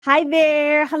Hi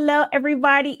there. Hello,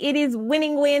 everybody. It is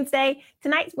Winning Wednesday.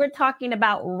 Tonight, we're talking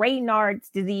about Raynaud's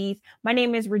disease. My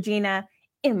name is Regina,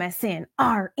 MSN,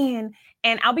 RN,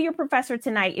 and I'll be your professor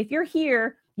tonight. If you're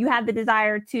here, you have the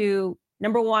desire to,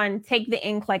 number one, take the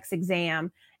NCLEX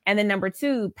exam, and then number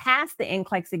two, pass the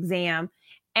NCLEX exam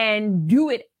and do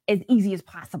it as easy as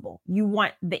possible. You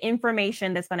want the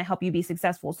information that's going to help you be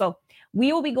successful. So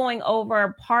we will be going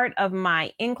over part of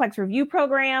my NCLEX review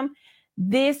program.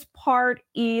 This part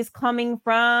is coming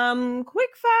from Quick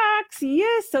Facts.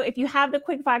 Yes. So if you have the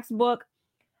Quick Facts book,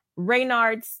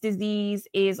 Raynaud's disease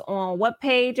is on what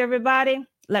page, everybody?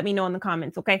 Let me know in the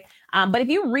comments, okay? But if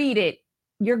you read it,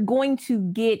 you're going to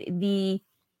get the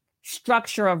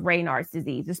structure of Raynaud's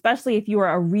disease, especially if you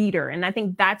are a reader. And I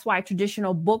think that's why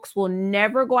traditional books will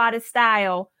never go out of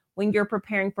style when you're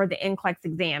preparing for the NCLEX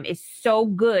exam. It's so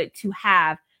good to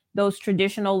have those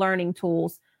traditional learning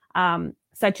tools,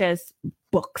 such as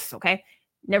books, okay?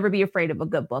 Never be afraid of a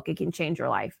good book. It can change your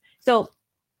life. So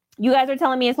you guys are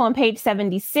telling me it's on page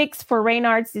 76 for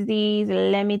Raynaud's disease.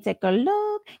 Let me take a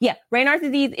look. Yeah, Raynaud's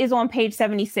disease is on page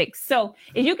 76. So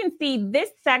as you can see,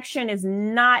 this section is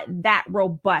not that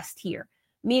robust here,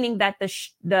 meaning that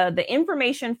the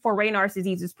information for Raynaud's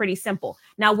disease is pretty simple.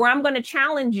 Now, where I'm going to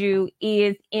challenge you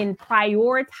is in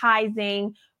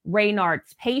prioritizing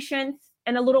Raynaud's patients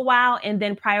in a little while and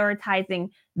then prioritizing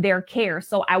their care.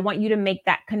 So I want you to make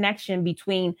that connection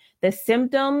between the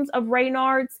symptoms of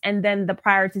Raynaud's and then the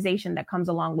prioritization that comes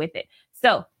along with it.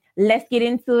 So let's get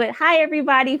into it. Hi,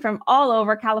 everybody from all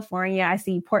over California. I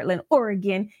see Portland,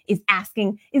 Oregon is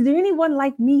asking, is there anyone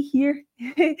like me here?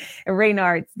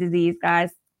 Raynaud's disease,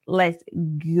 guys. Let's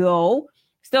go.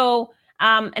 So,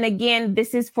 and again,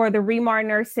 this is for the REMAR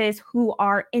nurses who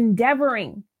are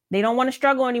endeavoring. They don't want to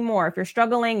struggle anymore. If you're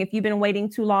struggling, if you've been waiting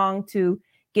too long to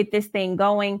get this thing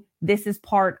going, this is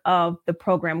part of the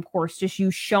program course. Just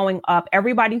you showing up.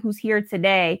 Everybody who's here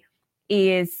today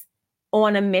is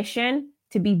on a mission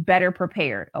to be better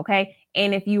prepared. Okay.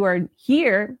 And if you are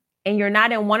here and you're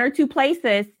not in one or two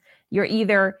places, you're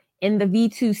either in the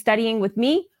V2 studying with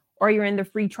me or you're in the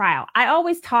free trial. I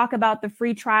always talk about the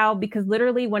free trial because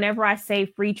literally whenever I say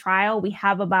free trial, we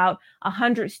have about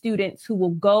 100 students who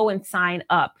will go and sign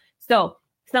up. So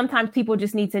sometimes people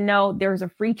just need to know there's a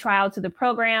free trial to the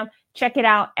program. Check it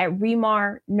out at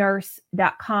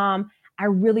remarnurse.com. I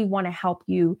really want to help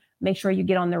you make sure you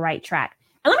get on the right track.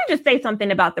 And let me just say something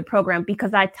about the program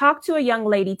because I talked to a young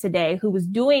lady today who was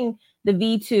doing the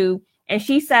V2 and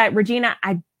she said, Regina,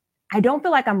 I don't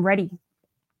feel like I'm ready.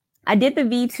 I did the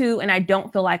V2 and I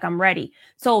don't feel like I'm ready.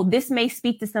 So this may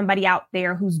speak to somebody out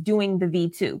there who's doing the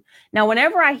V2. Now,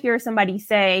 whenever I hear somebody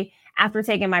say after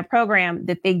taking my program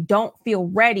that they don't feel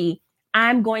ready,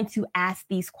 I'm going to ask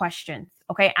these questions.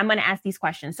 Okay. I'm going to ask these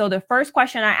questions. So the first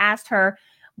question I asked her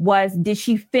was, did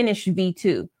she finish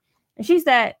V2? And she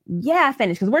said, yeah, I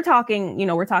finished. Cause we're talking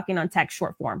on text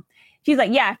short form. She's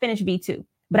like, yeah, I finished V2,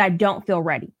 but I don't feel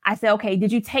ready. I said, okay,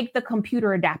 did you take the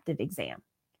computer adaptive exam?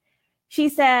 She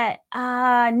said,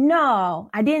 no,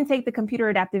 I didn't take the computer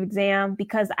adaptive exam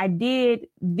because I did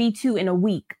V2 in a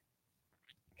week.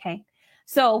 Okay.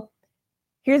 So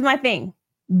here's my thing.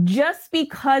 Just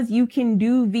because you can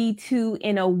do V2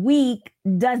 in a week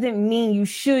doesn't mean you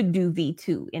should do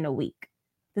V2 in a week.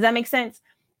 Does that make sense?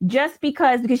 Just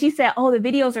because she said, oh, the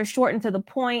videos are short and to the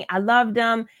point. I loved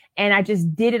them. And I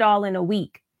just did it all in a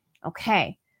week.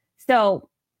 Okay. So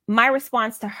my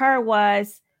response to her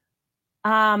was,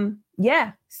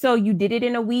 yeah, so you did it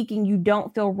in a week and you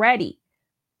don't feel ready.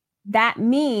 That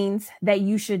means that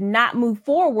you should not move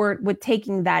forward with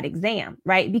taking that exam,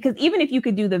 right? Because even if you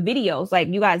could do the videos, like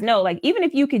you guys know, like even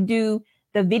if you could do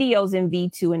the videos in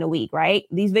V2 in a week, right?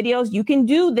 These videos, you can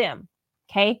do them.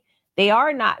 Okay. They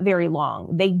are not very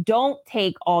long. They don't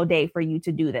take all day for you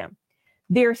to do them.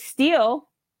 They're still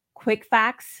quick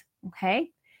facts.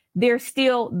 Okay. They're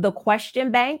still the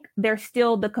question bank. They're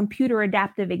still the computer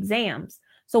adaptive exams.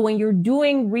 So when you're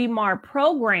doing REMAR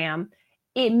program,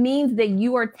 it means that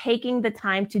you are taking the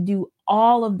time to do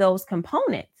all of those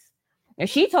components. Now,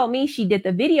 she told me she did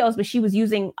the videos, but she was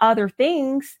using other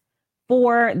things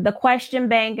for the question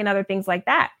bank and other things like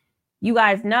that. You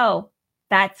guys know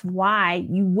that's why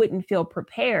you wouldn't feel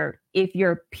prepared if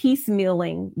you're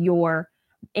piecemealing your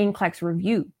NCLEX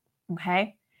review.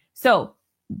 Okay. So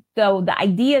the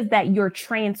idea is that you're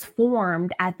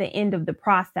transformed at the end of the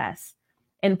process.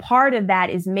 And part of that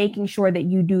is making sure that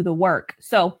you do the work.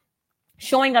 So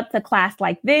showing up to class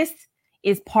like this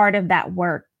is part of that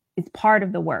work. It's part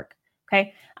of the work.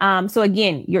 Okay. So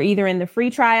again, you're either in the free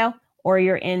trial or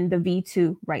you're in the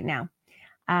V2 right now.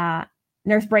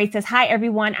 Nurse Braid says, hi,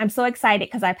 everyone. I'm so excited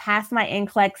because I passed my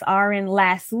NCLEX RN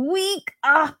last week.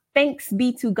 Thanks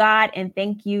be to God. And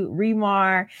thank you,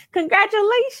 Remar.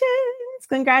 Congratulations.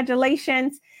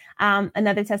 Congratulations.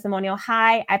 Another testimonial.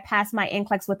 Hi, I passed my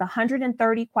NCLEX with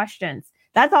 130 questions.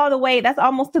 That's all the way. That's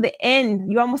almost to the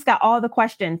end. You almost got all the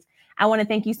questions. I want to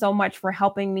thank you so much for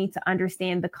helping me to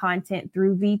understand the content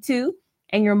through V2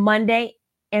 and your Monday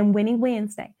and Winning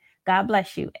Wednesday. God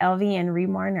bless you, LV and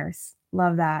Remar Nurse.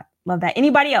 Love that. Love that.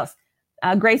 Anybody else?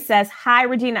 Grace says, hi,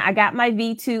 Regina. I got my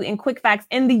V2 in Quick Facts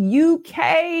in the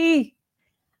UK.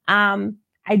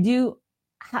 I do.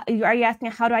 Are you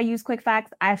asking how do I use Quick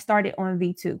Facts? I started on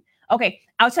V2. Okay,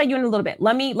 I'll tell you in a little bit.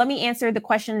 Let me answer the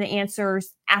question and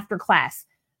answers after class.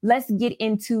 Let's get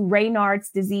into Raynaud's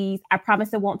disease. I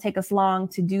promise it won't take us long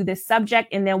to do this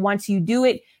subject. And then once you do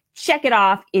it, check it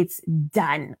off. It's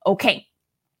done. Okay.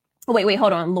 Wait,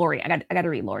 hold on. Lori, I got to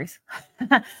read Lori's.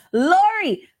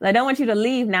 Lori, I don't want you to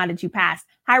leave now that you passed.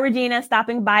 Hi, Regina,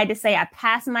 stopping by to say I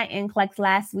passed my NCLEX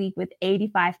last week with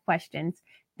 85 questions.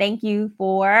 Thank you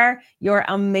for your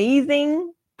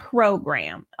amazing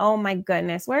program. Oh my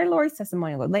goodness. Where did Lori's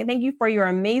testimonial go? Thank you for your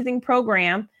amazing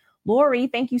program. Lori,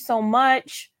 thank you so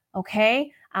much.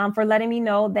 Okay. For letting me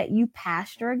know that you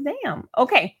passed your exam.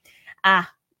 Okay.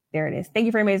 There it is. Thank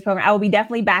you for your amazing program. I will be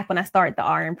definitely back when I start the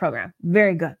RN program.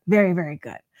 Very good. Very, very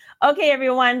good. Okay,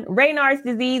 everyone. Raynaud's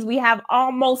disease. We have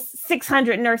almost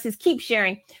 600 nurses. Keep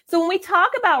sharing. So when we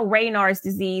talk about Raynaud's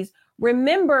disease,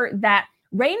 remember that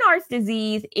Raynaud's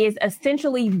disease is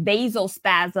essentially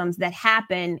vasospasms that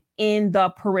happen in the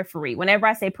periphery. Whenever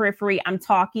I say periphery, I'm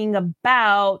talking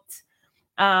about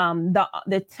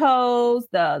the toes,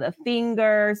 the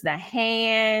fingers, the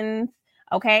hands.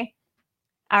 Okay.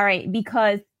 All right.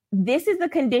 Because this is a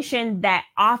condition that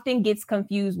often gets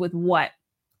confused with what?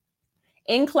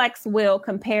 NCLEX will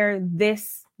compare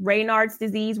this Raynaud's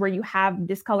disease where you have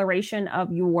discoloration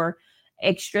of your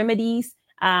extremities,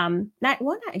 not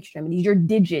extremities, your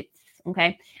digits,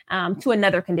 okay, to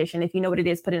another condition. If you know what it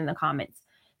is, put it in the comments.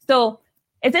 So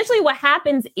essentially what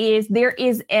happens is there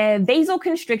is a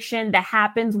vasoconstriction that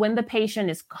happens when the patient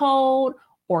is cold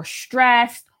or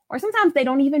stressed, or sometimes they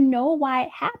don't even know why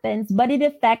it happens, but it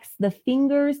affects the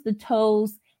fingers, the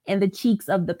toes, and the cheeks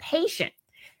of the patient.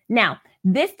 Now,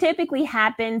 this typically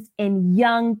happens in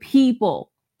young people,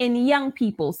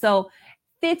 So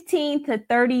 15 to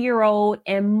 30-year-old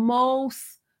and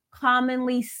most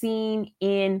commonly seen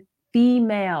in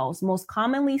females. So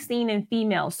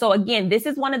again, this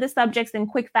is one of the subjects in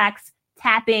Quick Facts.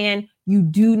 Tap in. You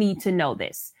do need to know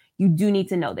this.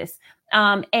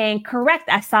 And correct,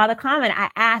 I saw the comment. I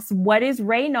asked, what is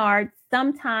Raynaud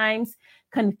sometimes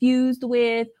confused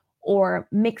with or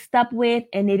mixed up with?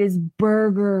 And it is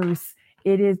Buerger's.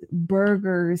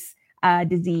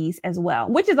 Disease as well,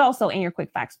 which is also in your Quick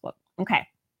Facts book. Okay.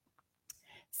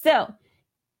 So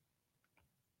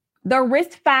the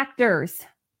risk factors,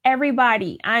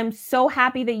 everybody, I'm so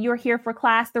happy that you're here for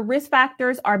class. The risk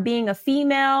factors are being a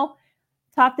female,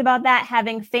 talked about that,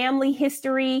 having family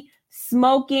history,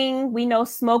 smoking. We know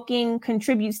smoking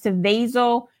contributes to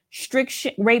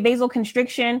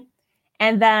vasoconstriction,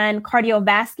 and then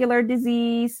cardiovascular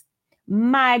disease,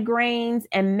 migraines,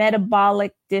 and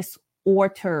metabolic disorders.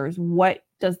 What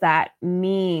does that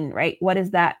mean, right? What does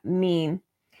that mean?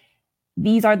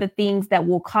 These are the things that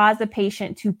will cause a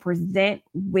patient to present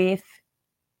with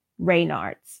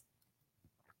Raynaud's.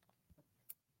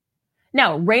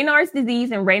 Now, Raynaud's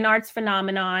disease and Raynaud's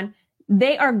phenomenon,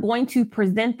 they are going to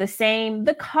present the same.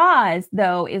 The cause,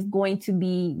 though, is going to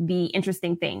be the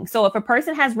interesting thing. So if a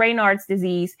person has Raynaud's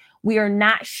disease, we are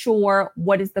not sure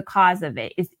what is the cause of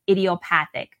it. It's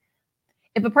idiopathic.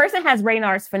 If a person has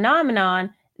Raynaud's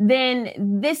phenomenon, then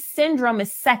this syndrome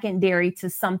is secondary to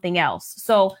something else.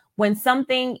 So when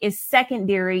something is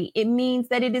secondary, it means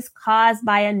that it is caused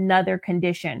by another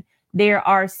condition. There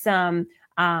are some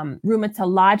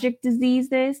rheumatologic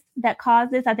diseases that cause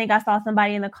this. I think I saw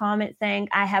somebody in the comments saying,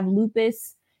 I have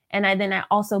lupus, and then I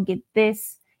also get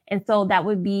this. And so that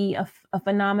would be a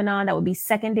phenomenon that would be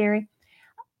secondary.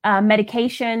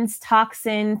 Medications,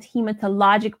 toxins,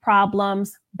 hematologic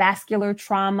problems, vascular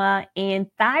trauma, and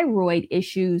thyroid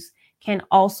issues can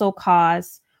also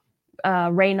cause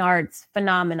Raynaud's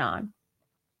phenomenon.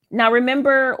 Now,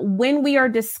 remember, when we are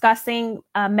discussing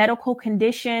medical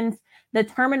conditions, the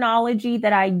terminology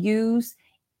that I use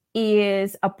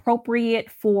is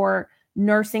appropriate for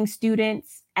nursing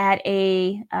students at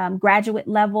a graduate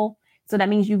level. So that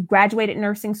means you've graduated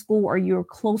nursing school or you're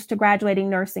close to graduating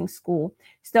nursing school.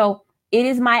 So it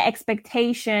is my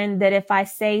expectation that if I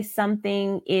say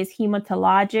something is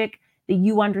hematologic, that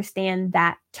you understand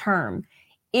that term.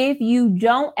 If you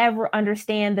don't ever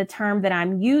understand the term that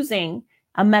I'm using,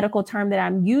 a medical term that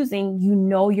I'm using, you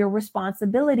know your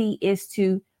responsibility is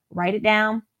to Write it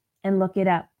down and look it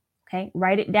up. Okay.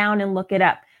 Write it down and look it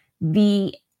up.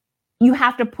 You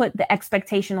have to put the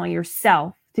expectation on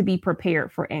yourself to be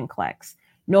prepared for NCLEX.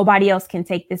 Nobody else can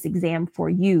take this exam for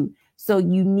you. So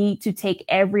you need to take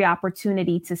every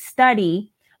opportunity to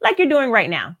study like you're doing right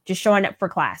now, just showing up for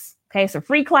class. Okay. So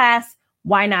free class.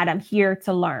 Why not? I'm here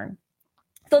to learn.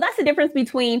 So that's the difference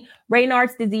between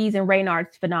Raynaud's disease and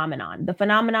Raynaud's phenomenon. The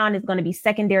phenomenon is going to be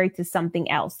secondary to something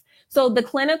else. So the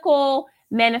clinical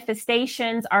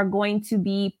manifestations are going to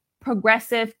be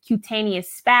progressive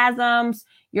cutaneous spasms.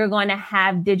 You're going to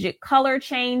have digit color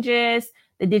changes.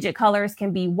 The digit colors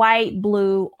can be white,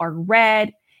 blue, or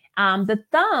red. The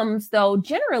thumbs, though,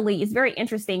 generally is very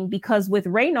interesting because with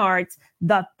Raynaud's,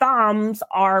 the thumbs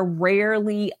are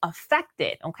rarely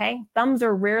affected. Okay. Thumbs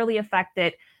are rarely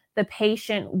affected. The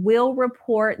patient will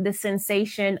report the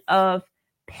sensation of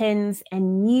pins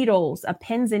and needles, a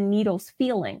pins and needles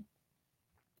feeling.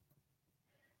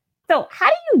 So how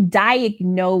do you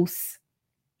diagnose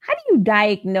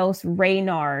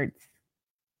Raynaud's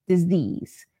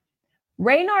disease?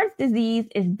 Raynaud's disease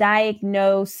is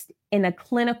diagnosed in a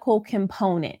clinical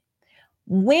component.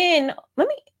 Let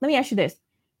me ask you this.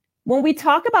 When we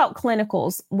talk about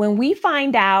clinicals, when we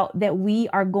find out that we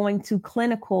are going to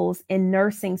clinicals in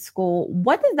nursing school,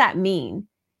 what does that mean?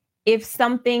 If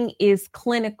something is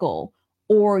clinical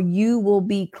or you will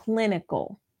be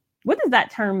clinical, what does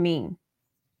that term mean?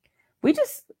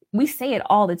 We say it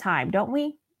all the time, don't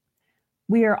we?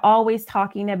 We are always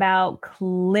talking about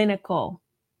clinical.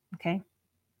 Okay.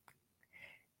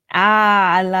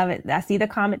 I love it. I see the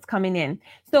comments coming in.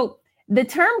 So the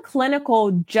term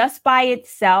clinical just by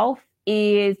itself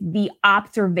is the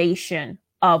observation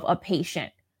of a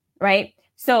patient, right?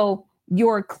 So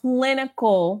your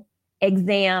clinical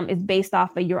exam is based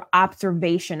off of your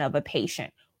observation of a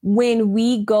patient. When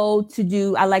we go to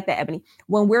do, I like that, Ebony,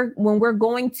 when we're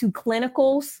going to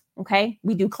clinicals, okay,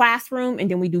 we do classroom and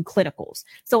then we do clinicals.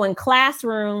 So in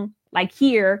classroom, like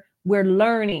here, we're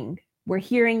learning, we're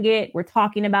hearing it, we're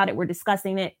talking about it, we're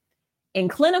discussing it. In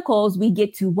clinicals, we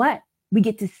get to what? We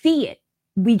get to see it.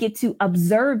 We get to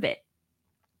observe it.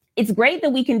 It's great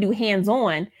that we can do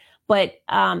hands-on, but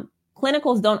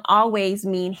clinicals don't always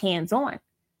mean hands-on.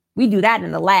 We do that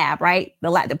in the lab, right?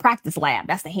 The practice lab,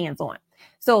 that's the hands-on.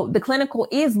 So the clinical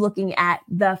is looking at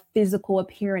the physical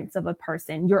appearance of a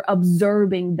person. You're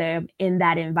observing them in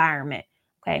that environment,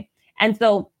 okay? And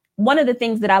so one of the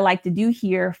things that I like to do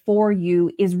here for you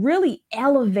is really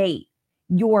elevate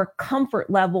your comfort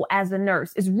level as a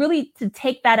nurse, is really to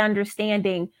take that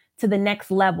understanding to the next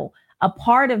level. A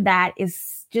part of that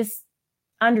is just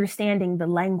understanding the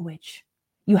language.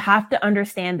 You have to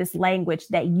understand this language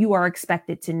that you are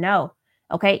expected to know.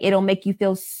 Okay. It'll make you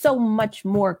feel so much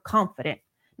more confident,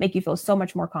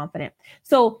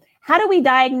 So how do we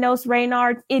diagnose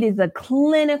Raynaud's? It is a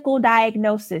clinical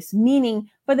diagnosis, meaning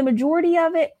for the majority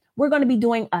of it, we're going to be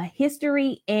doing a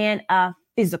history and a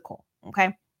physical.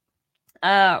 Okay.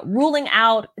 Ruling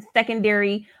out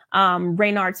secondary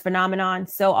Raynaud's phenomenon.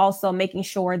 So also making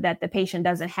sure that the patient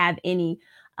doesn't have any,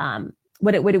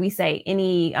 what do we say?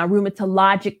 Any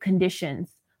rheumatologic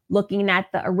conditions, looking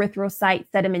at the erythrocyte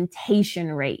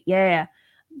sedimentation rate. Yeah.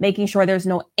 Making sure there's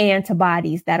no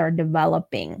antibodies that are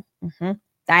developing.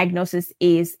 Diagnosis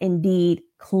is indeed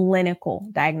clinical.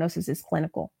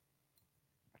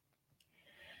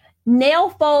 Nail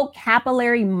fold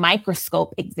capillary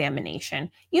microscope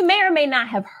examination. You may or may not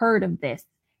have heard of this.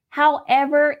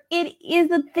 However, it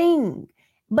is a thing,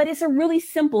 but it's a really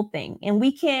simple thing. And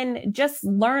we can just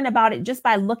learn about it just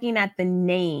by looking at the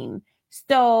name.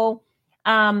 So,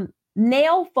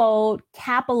 nail fold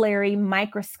capillary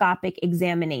microscopic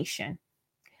examination,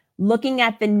 looking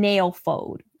at the nail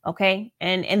fold. Okay.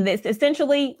 And this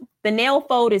essentially, the nail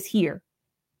fold is here.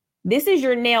 This is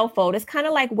your nail fold. It's kind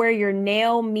of like where your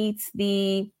nail meets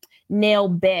the nail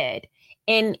bed.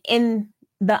 And in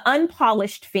the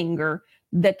unpolished finger,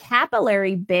 the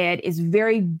capillary bed is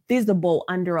very visible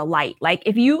under a light. Like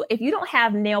if you don't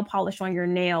have nail polish on your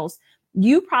nails,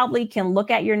 you probably can look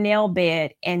at your nail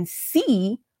bed and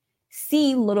see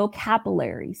little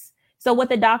capillaries. So what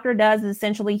the doctor does is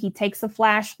essentially he takes a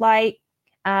flashlight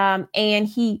and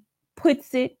he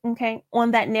puts it,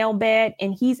 on that nail bed,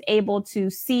 and he's able to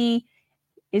see.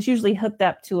 It's usually hooked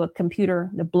up to a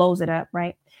computer that blows it up,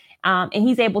 right? And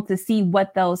he's able to see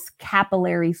what those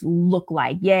capillaries look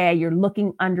like. Yeah, you're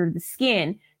looking under the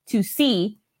skin to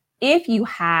see if you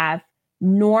have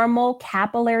normal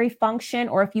capillary function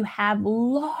or if you have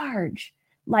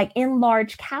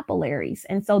enlarged capillaries.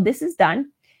 And so this is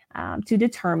done to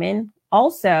determine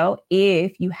also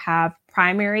if you have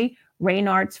primary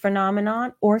Raynaud's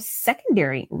phenomenon or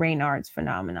secondary Raynaud's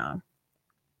phenomenon.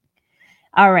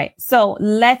 All right. So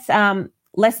let's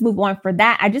move on for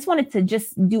that. I just wanted to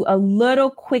just do a little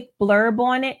quick blurb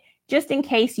on it, just in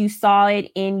case you saw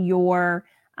it in your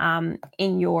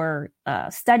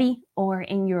study or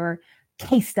in your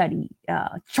case study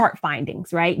chart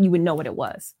findings, right? You would know what it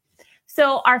was.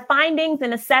 So our findings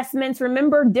and assessments,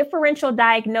 remember, differential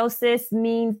diagnosis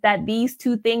means that these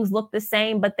two things look the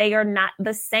same, but they are not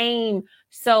the same.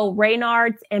 So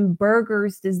Raynaud's and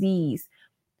Berger's disease,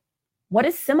 what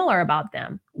is similar about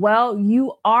them? Well,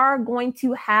 you are going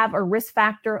to have a risk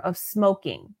factor of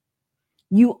smoking.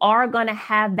 You are going to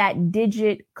have that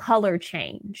digit color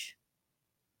change.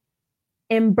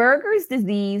 In Berger's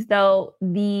disease, though,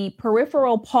 the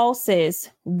peripheral pulses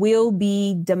will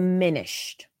be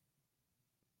diminished.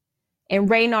 In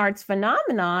Raynaud's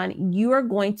phenomenon, you are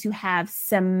going to have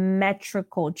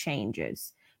symmetrical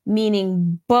changes,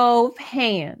 meaning both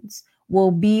hands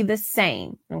will be the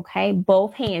same, okay?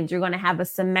 Both hands, you're going to have a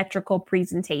symmetrical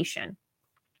presentation.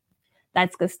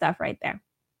 That's good stuff right there.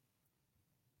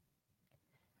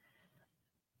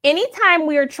 Anytime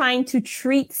we are trying to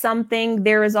treat something,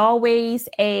 there is always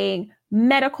a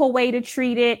medical way to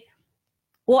treat it.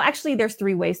 Well, actually, there's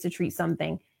 3 ways to treat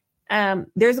something.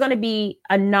 There's going to be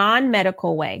a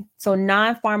non-medical way, so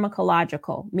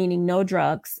non-pharmacological, meaning no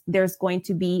drugs. There's going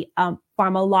to be a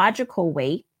pharmacological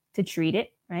way to treat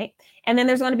it, right? And then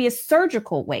there's going to be a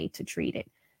surgical way to treat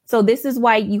it. So this is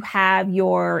why you have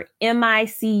your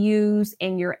MICUs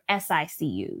and your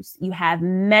SICUs. You have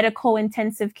medical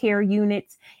intensive care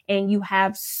units and you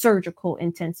have surgical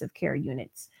intensive care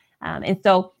units. And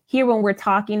so here, when we're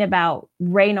talking about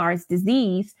Raynaud's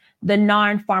disease, the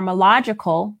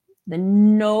non-pharmacological, the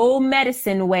no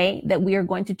medicine way that we are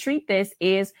going to treat this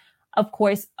is, of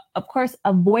course,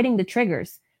 avoiding the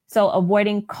triggers. So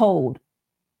avoiding cold,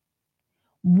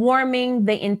 warming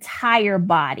the entire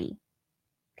body.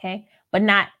 Okay. But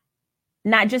not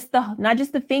just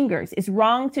the fingers. It's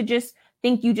wrong to just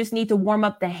think you just need to warm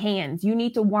up the hands. You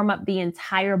need to warm up the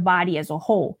entire body as a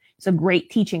whole. It's a great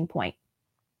teaching point.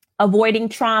 Avoiding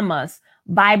traumas,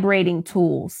 vibrating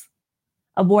tools,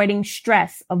 avoiding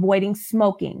stress, avoiding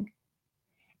smoking.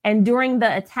 And during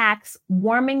the attacks,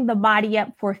 warming the body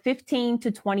up for 15 to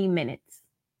 20 minutes.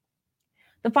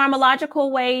 The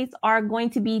pharmacological ways are going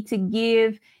to be to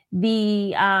give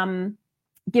the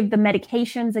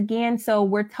medications again. So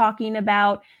we're talking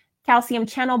about calcium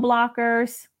channel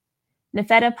blockers,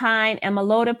 nifedipine,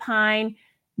 amlodipine.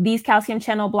 These calcium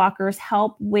channel blockers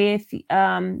help with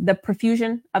the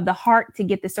perfusion of the heart to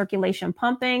get the circulation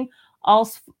pumping.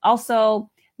 Also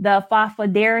the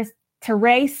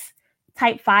phosphodiesterase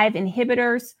type 5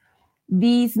 inhibitors.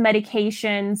 These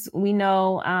medications, we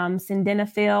know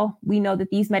sildenafil, we know that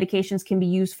these medications can be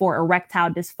used for erectile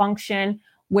dysfunction,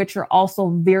 which are also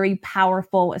very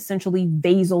powerful, essentially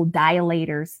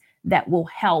vasodilators that will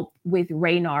help with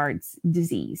Raynaud's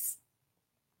disease.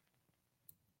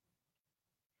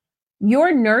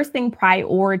 Your nursing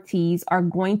priorities are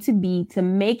going to be to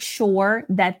make sure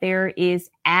that there is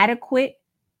adequate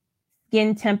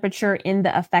skin temperature in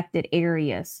the affected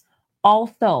areas.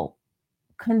 Also,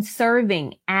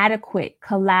 conserving adequate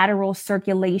collateral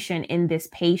circulation in this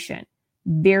patient.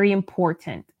 Very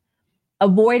important.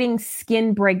 Avoiding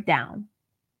skin breakdown.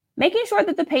 Making sure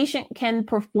that the patient can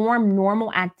perform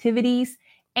normal activities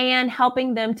and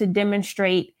helping them to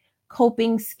demonstrate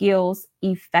coping skills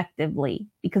effectively,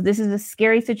 because this is a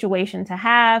scary situation to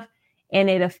have and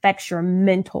it affects your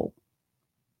mental.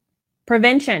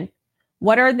 Prevention.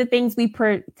 What are the things we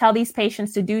tell these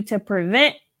patients to do to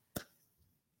prevent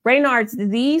Raynaud's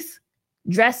disease?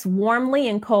 Dress warmly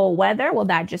in cold weather. Well,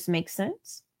 that just makes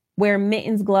sense. Wear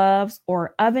mittens, gloves,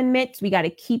 or oven mitts. We got to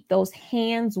keep those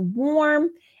hands warm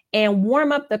and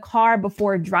warm up the car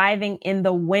before driving in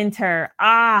the winter.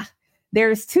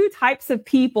 There's 2 types of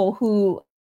people who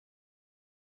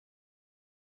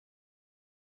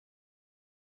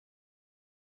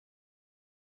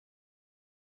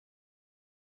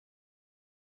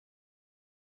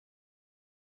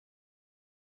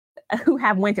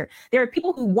have winter. There are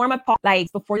people who warm up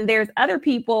like before. There's other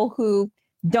people who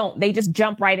don't. They just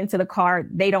jump right into the car.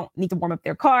 They don't need to warm up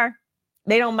their car.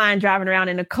 They don't mind driving around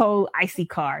in a cold, icy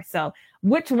car. So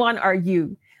which one are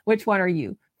you? Which one are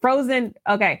you? Frozen?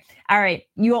 Okay. All right.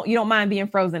 You don't mind being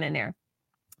frozen in there.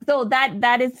 So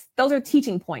those are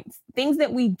teaching points. Things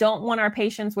that we don't want our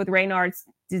patients with Raynaud's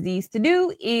disease to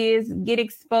do is get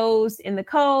exposed in the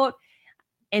cold,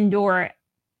 endure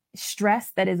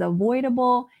stress that is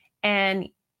avoidable, and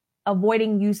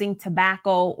avoiding using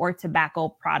tobacco or tobacco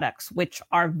products, which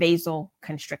are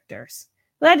vasoconstrictors.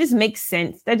 That just makes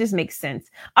sense.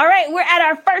 All right, we're at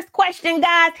our first question,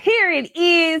 guys. Here it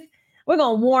is. We're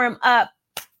going to warm up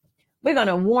we're going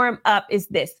to warm up is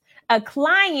this. A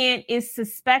client is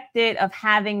suspected of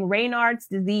having Raynaud's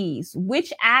disease.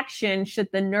 Which action should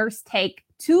the nurse take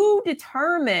to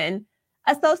determine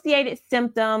associated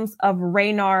symptoms of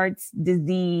Raynaud's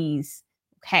disease?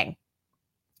 Okay.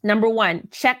 Number 1,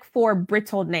 check for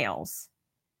brittle nails.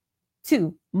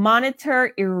 2,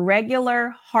 monitor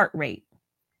irregular heart rate.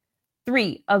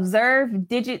 3, observe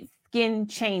digit skin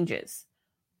changes.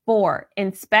 4,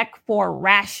 inspect for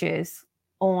rashes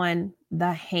on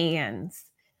the hands.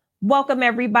 Welcome,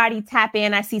 everybody. Tap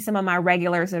in. I see some of my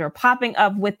regulars that are popping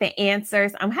up with the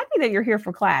answers. I'm happy that you're here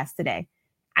for class today.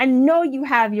 I know you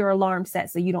have your alarm set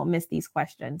so you don't miss these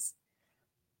questions.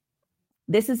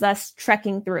 This is us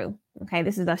trekking through. Okay,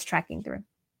 this is us trekking through.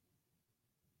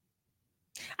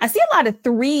 I see a lot of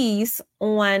 3s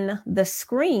on the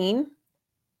screen.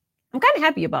 I'm kind of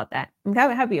happy about that.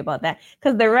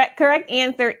 Because the correct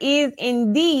answer is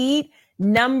indeed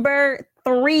number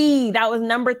 3. That was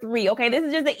number 3. Okay, this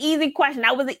is just an easy question.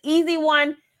 That was an easy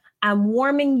one. I'm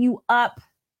warming you up.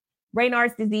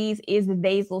 Raynaud's disease is the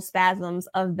vasospasms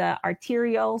of the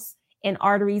arterioles and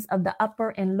arteries of the upper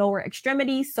and lower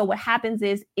extremities. So what happens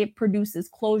is it produces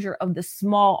closure of the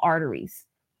small arteries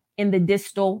in the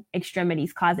distal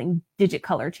extremities, causing digit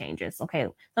color changes. Okay,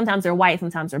 sometimes they're white,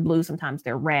 sometimes they're blue, sometimes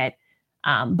they're red,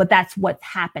 but that's what's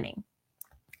happening.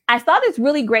 I saw this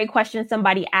really great question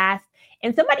somebody asked,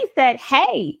 and somebody said,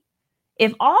 hey,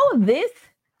 if all of this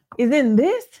is in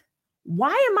this, why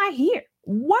am I here?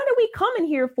 What are we coming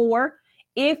here for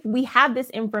if we have this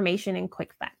information in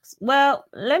quick facts? Well,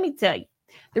 let me tell you,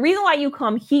 the reason why you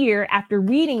come here after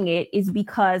reading it is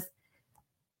because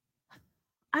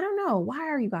I don't know. Why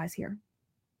are you guys here?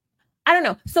 I don't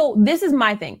know. So this is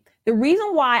my thing. The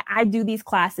reason why I do these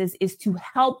classes is to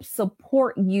help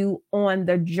support you on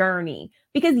the journey.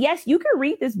 Because yes, you can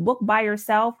read this book by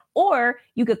yourself, or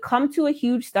you could come to a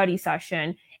huge study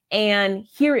session and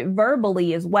hear it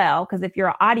verbally as well. Because if you're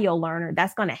an audio learner,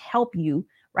 that's going to help you,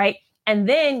 right? And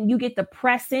then you get to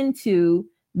press into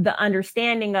the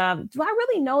understanding of, do I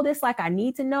really know this like I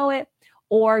need to know it?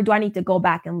 Or do I need to go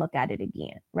back and look at it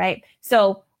again, right?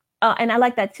 So, and I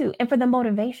like that too. And for the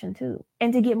motivation too,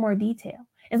 and to get more detail.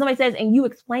 And somebody says, and you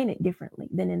explain it differently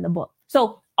than in the book.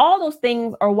 So all those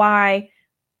things are why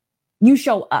you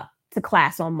show up to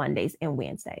class on Mondays and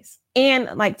Wednesdays. And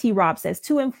like T. Rob says,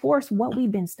 to enforce what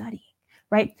we've been studying,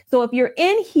 right? So if you're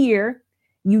in here,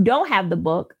 you don't have the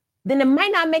book, then it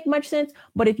might not make much sense.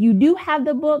 But if you do have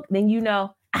the book, then you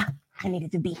know, I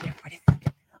needed to be here for this.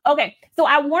 Okay, so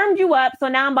I warmed you up. So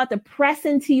now I'm about to press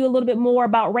into you a little bit more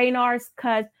about Raynaud's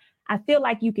because I feel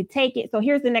like you could take it. So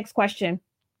here's the next question.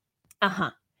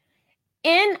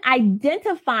 In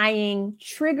identifying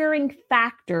triggering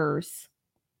factors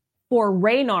for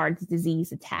Raynaud's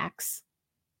disease attacks,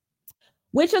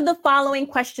 which of the following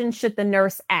questions should the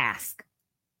nurse ask?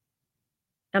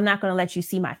 I'm not going to let you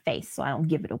see my face, so I don't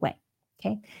give it away.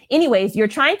 Okay. Anyways, you're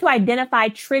trying to identify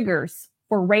triggers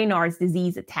for Raynaud's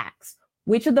disease attacks.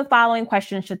 Which of the following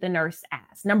questions should the nurse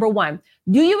ask? Number 1,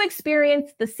 do you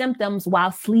experience the symptoms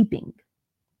while sleeping?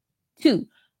 2,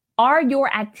 are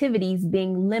your activities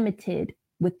being limited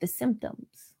with the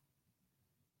symptoms?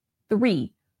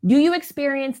 3, do you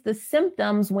experience the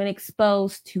symptoms when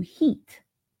exposed to heat?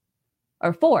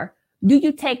 Or 4, do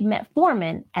you take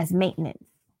metformin as maintenance?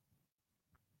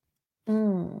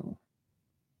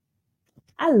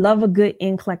 I love a good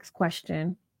NCLEX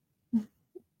question.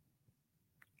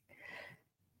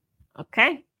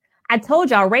 Okay. I told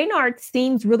y'all Raynaud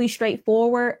seems really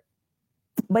straightforward,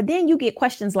 but then you get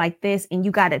questions like this and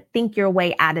you got to think your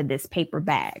way out of this paper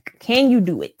bag. Can you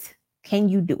do it? Can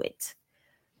you do it?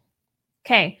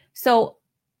 Okay. So,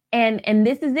 and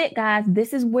this is it, guys.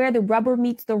 This is where the rubber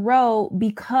meets the road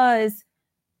because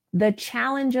the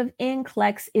challenge of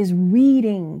NCLEX is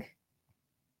reading.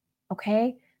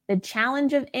 Okay. The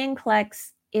challenge of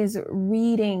NCLEX is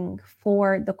reading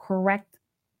for the correct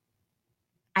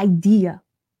idea.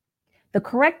 The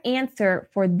correct answer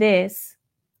for this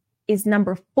is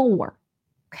number 4.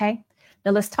 Okay.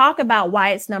 Now let's talk about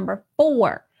why it's number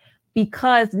 4,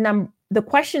 because the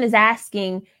question is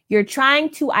asking, you're trying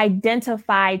to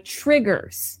identify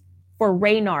triggers for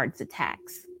Raynaud's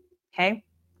attacks. Okay.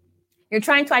 You're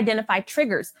trying to identify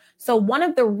triggers. So one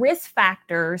of the risk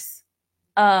factors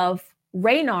of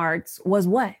Raynaud's was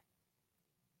what?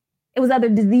 It was other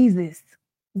diseases.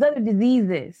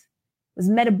 It was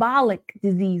metabolic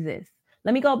diseases.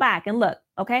 Let me go back and look,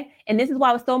 okay? And this is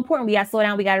why it's so important. We got to slow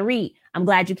down. We got to read. I'm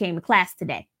glad you came to class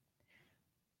today.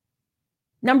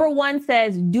 Number 1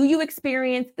 says, do you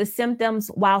experience the symptoms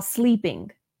while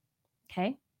sleeping?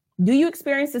 Okay. Do you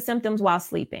experience the symptoms while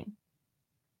sleeping?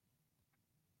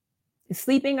 Is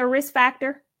sleeping a risk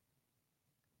factor?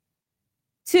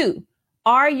 2,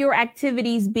 are your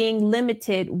activities being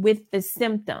limited with the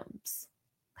symptoms?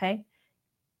 Okay.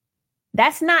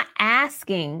 That's not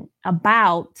asking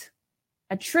about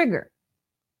a trigger.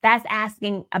 That's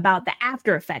asking about the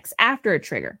after effects after a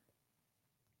trigger.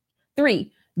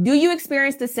 3, do you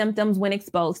experience the symptoms when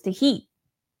exposed to heat?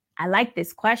 I like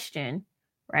this question,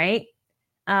 right?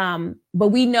 But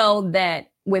we know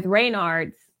that with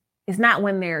Raynaud's, it's not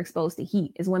when they're exposed to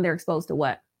heat. It's when they're exposed to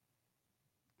what?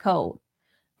 Cold.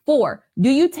 4, do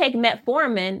you take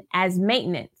metformin as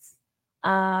maintenance?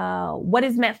 What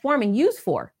is metformin used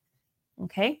for?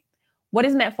 Okay. What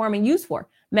is metformin used for?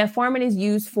 Metformin is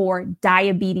used for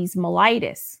diabetes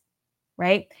mellitus,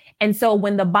 right? And so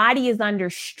when the body is under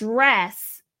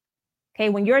stress, okay,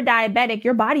 when you're diabetic,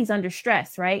 your body's under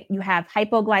stress, right? You have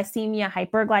hypoglycemia,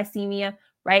 hyperglycemia,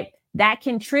 right? That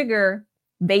can trigger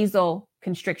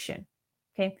vasoconstriction,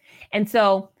 okay? And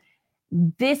so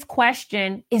this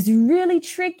question is really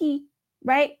tricky,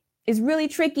 right? It's really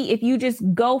tricky if you just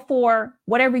go for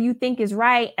whatever you think is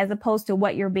right as opposed to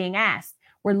what you're being asked.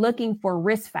 We're looking for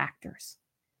risk factors.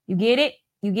 You get it?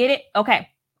 You get it? Okay.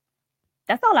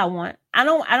 That's all I want. I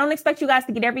don't expect you guys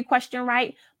to get every question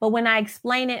right, but when I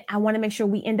explain it, I want to make sure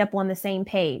we end up on the same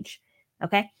page.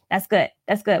 Okay? That's good.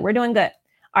 That's good. We're doing good.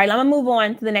 All right, I'm going to move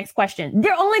on to the next question.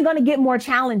 They're only going to get more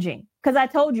challenging because I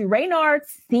told you Raynaud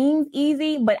seems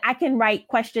easy, but I can write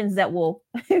questions that will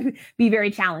be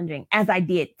very challenging as I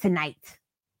did tonight.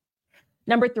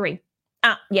 Number 3.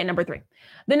 Number 3.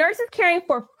 The nurse is caring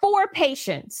for 4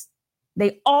 patients.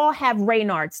 They all have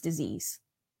Raynaud's disease.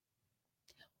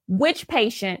 Which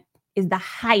patient is the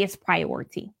highest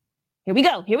priority? Here we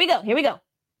go.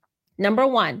 Number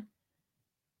 1,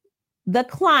 the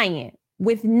client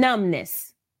with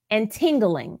numbness and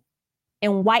tingling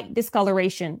and white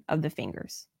discoloration of the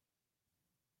fingers.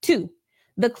 2,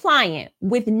 the client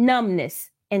with numbness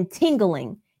and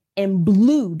tingling and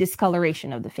blue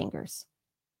discoloration of the fingers.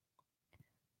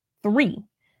 3,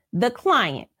 the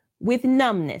client with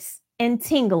numbness and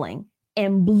tingling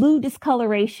and blue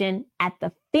discoloration at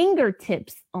the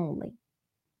fingertips only.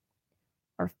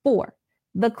 Or 4,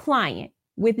 the client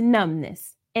with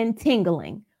numbness and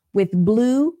tingling with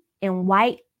blue and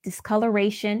white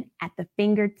discoloration at the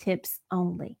fingertips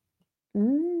only.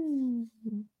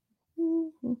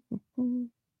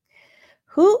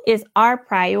 Who is our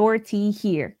priority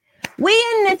here? We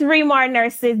in this Raynaud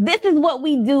Nurses, this is what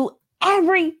we do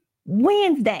every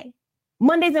Wednesday,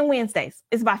 Mondays and Wednesdays.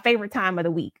 It's my favorite time of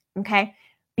the week, okay?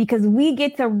 Because we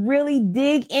get to really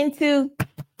dig into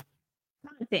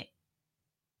content.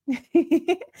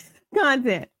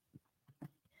 Content.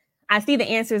 I see the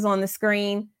answers on the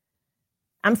screen.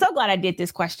 I'm so glad I did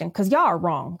this question because y'all are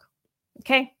wrong,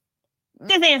 okay?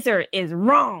 This answer is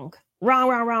wrong.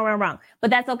 Wrong. But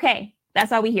that's okay.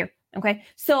 That's why we're here, okay?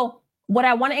 So what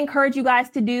I want to encourage you guys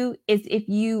to do is if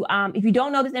you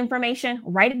don't know this information,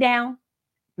 write it down.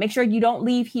 Make sure you don't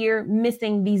leave here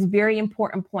missing these very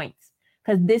important points.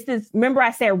 Because remember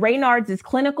I said Raynaud's is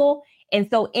clinical. And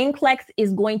so NCLEX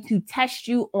is going to test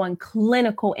you on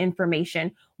clinical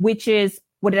information, which is,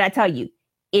 what did I tell you?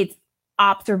 It's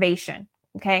observation.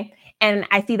 Okay. And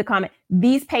I see the comment.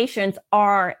 These patients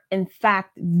are in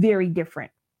fact very different.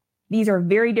 These are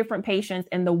very different patients.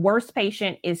 And the worst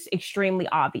patient is extremely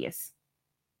obvious.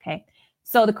 Okay.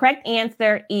 So the correct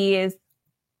answer is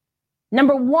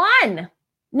number 1.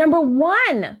 Number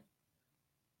one.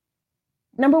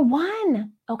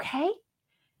 Okay.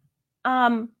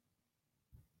 Let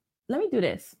me do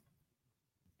this.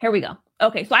 Here we go.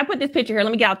 Okay. So I put this picture here.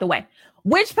 Let me get out the way.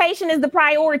 Which patient is the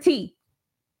priority?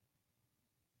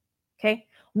 Okay.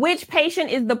 Which patient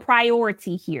is the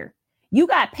priority here? You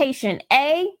got patient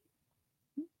A.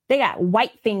 They got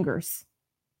white fingers.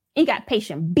 You got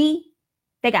patient B.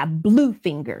 They got blue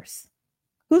fingers.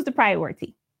 Who's the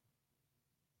priority?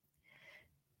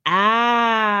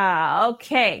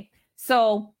 Okay.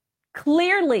 So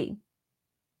clearly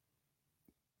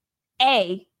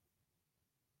A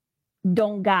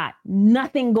don't got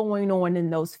nothing going on in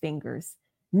those fingers.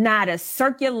 Not a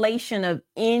circulation of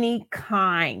any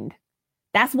kind.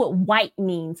 That's what white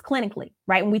means clinically,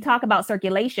 right? When we talk about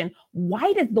circulation,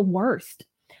 white is the worst.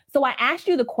 So I asked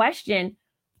you the question,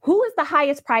 who is the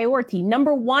highest priority?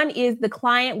 Number 1 is the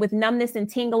client with numbness and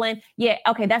tingling. Yeah,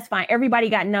 okay, that's fine. Everybody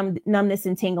got numbness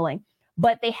and tingling,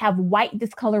 but they have white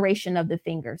discoloration of the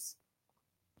fingers.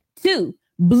 2,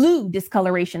 blue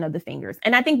discoloration of the fingers.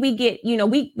 And I think we get,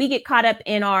 we get caught up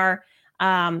in our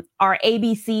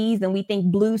ABCs and we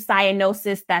think blue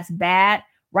cyanosis, that's bad,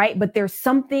 right? But there's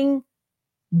something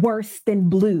worse than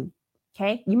blue.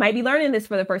 Okay. You might be learning this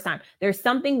for the first time. There's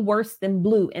something worse than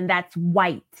blue, and that's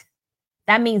white.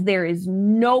 That means there is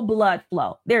no blood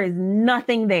flow. There is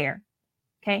nothing there.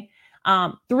 Okay.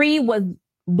 3 was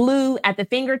blue at the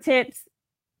fingertips.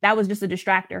 That was just a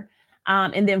distractor.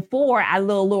 And then 4, I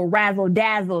little razzle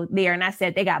dazzle there. And I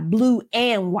said, they got blue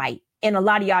and white. And a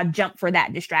lot of y'all jumped for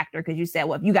that distractor because you said,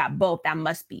 well, if you got both, that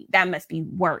must be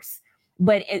worse.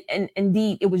 But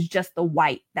indeed, it was just the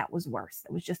white that was worse.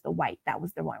 It was just the white. That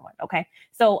was the one. Okay.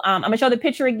 So I'm going to show the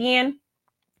picture again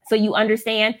so you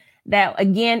understand that,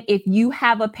 again, if you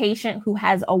have a patient who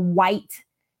has a white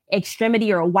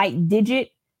extremity or a white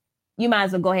digit, you might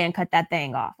as well go ahead and cut that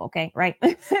thing off. Okay. Right.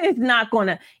 It's not going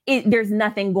to, there's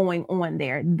nothing going on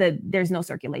there. There's no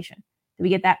circulation. Did we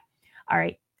get that? All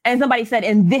right. And somebody said,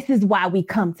 and this is why we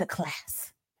come to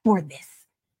class for this.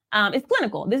 It's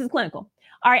clinical. This is clinical.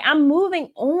 All right. I'm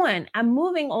moving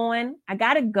on. I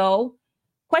got to go.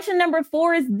 Question number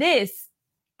 4 is this.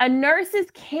 A nurse is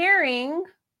caring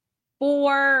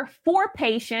for 4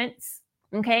 patients.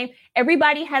 Okay.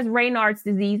 Everybody has Raynaud's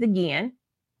disease again.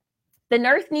 The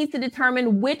nurse needs to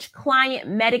determine which client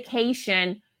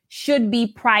medication should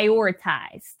be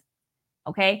prioritized.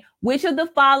 Okay. Which of the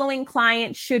following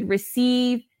clients should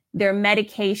receive their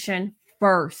medication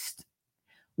first?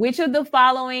 Which of the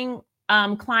following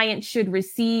clients should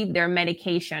receive their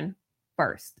medication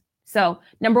first? So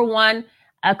number 1,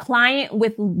 a client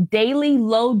with daily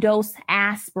low dose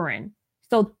aspirin.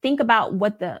 So think about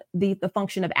what the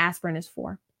function of aspirin is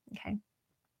for. Okay.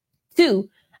 2,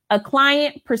 a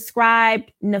client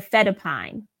prescribed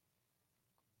nifedipine.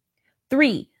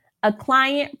 3, a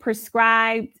client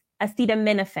prescribed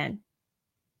acetaminophen.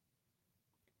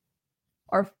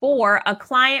 Or 4, a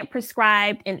client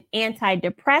prescribed an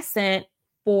antidepressant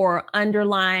for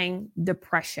underlying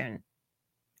depression.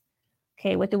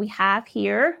 Okay, what do we have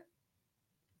here?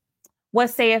 What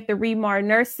saith the Raynaud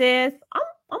nurses?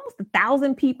 Almost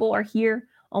 1,000 people are here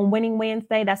on Winning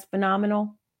Wednesday. That's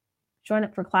phenomenal. Join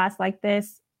up for class like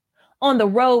this. On the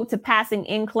road to passing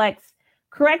NCLEX.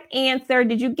 Correct answer.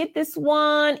 Did you get this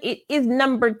one? It is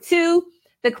number 2.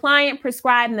 The client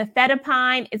prescribed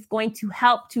nifedipine is going to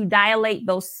help to dilate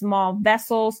those small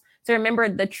vessels. So remember,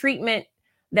 the treatment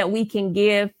that we can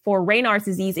give for Raynaud's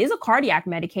disease is a cardiac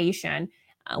medication.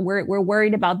 We're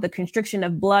worried about the constriction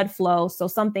of blood flow. So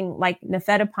something like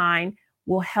nifedipine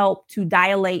will help to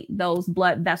dilate those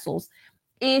blood vessels.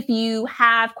 If you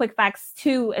have Quick Facts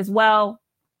 2 as well,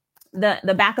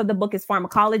 the back of the book is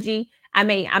pharmacology.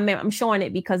 I'm showing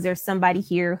it because there's somebody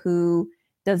here who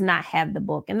does not have the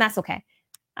book, and that's okay.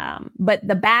 But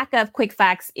the back of Quick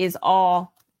Facts is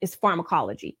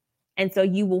pharmacology. And so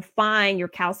you will find your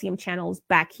calcium channels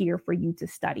back here for you to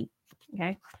study.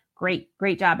 Okay.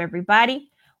 Great job,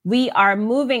 everybody. We are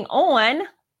moving on.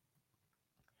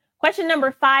 Question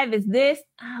number 5 is this.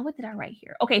 What did I write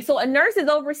here? Okay. So a nurse is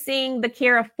overseeing the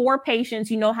care of 4 patients.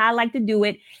 You know how I like to do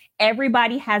it.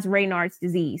 Everybody has Raynaud's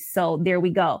disease. So there we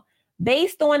go.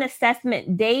 Based on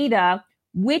assessment data,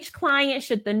 which client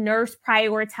should the nurse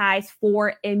prioritize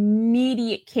for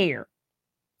immediate care?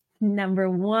 Number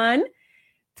 1,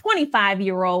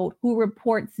 25-year-old who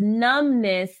reports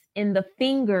numbness in the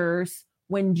fingers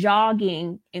when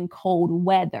jogging in cold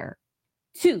weather.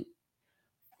 2,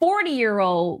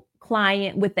 40-year-old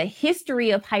client with a history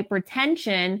of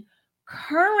hypertension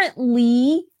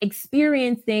currently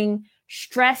experiencing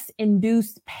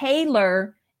stress-induced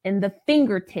pallor in the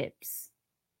fingertips.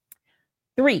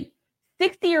 3,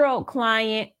 60-year-old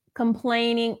client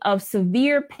complaining of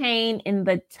severe pain in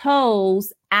the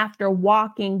toes after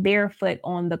walking barefoot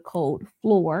on the cold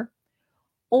floor.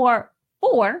 Or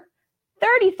 4,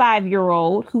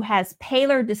 35-year-old who has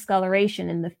paler discoloration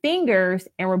in the fingers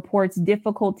and reports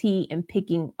difficulty in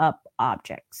picking up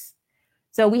objects.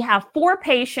 So we have 4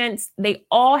 patients. They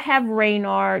all have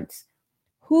Raynaud's.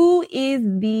 Who is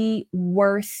the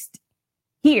worst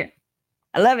here?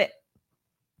 I love it.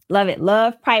 Love it.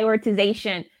 Love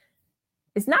prioritization.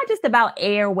 It's not just about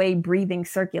airway, breathing,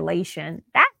 circulation.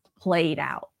 That's played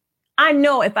out. I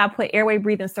know if I put airway,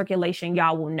 breathing, circulation,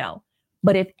 y'all will know.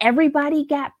 But if everybody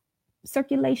got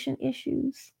circulation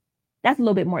issues, that's a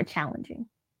little bit more challenging.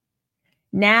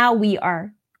 Now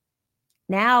we're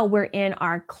in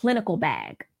our clinical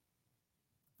bag.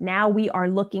 Now we are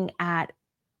looking at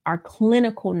our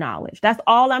clinical knowledge. That's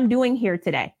all I'm doing here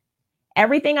today.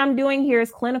 Everything I'm doing here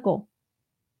is clinical.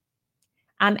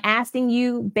 I'm asking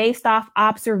you based off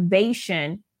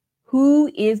observation,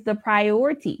 who is the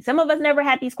priority? Some of us never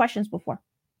had these questions before.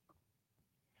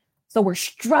 So we're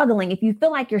struggling. If you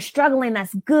feel like you're struggling,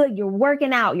 that's good. You're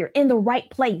working out. You're in the right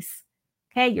place.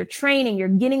 Okay. You're training. You're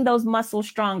getting those muscles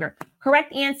stronger.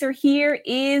 Correct answer here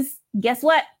is, guess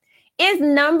what? It's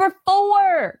number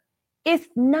 4. It's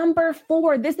number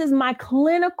 4. This is my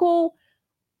clinical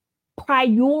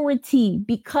priority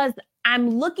because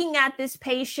I'm looking at this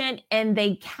patient and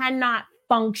they cannot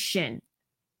function.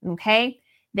 Okay.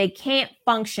 They can't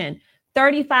function.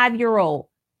 35-year-old,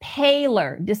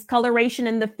 paler, discoloration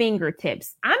in the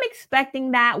fingertips. I'm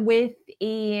expecting that with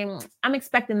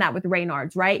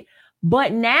Raynaud's, right?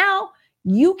 But now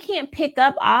you can't pick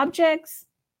up objects.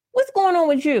 What's going on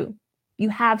with you? You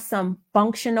have some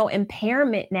functional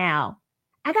impairment now.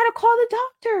 I got to call the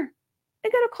doctor.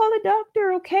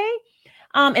 Okay.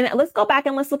 And let's go back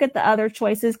and let's look at the other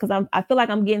choices because I feel like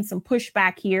I'm getting some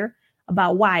pushback here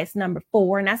about why it's number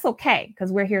 4. And that's okay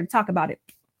because we're here to talk about it.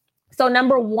 So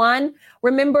number 1,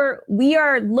 remember, we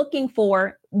are looking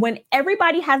for when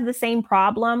everybody has the same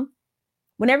problem,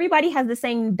 when everybody has the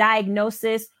same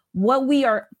diagnosis, what we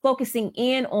are focusing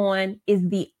in on is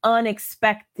the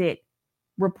unexpected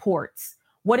reports.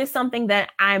 What is something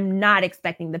that I'm not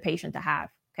expecting the patient to have?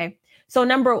 Okay. So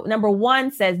number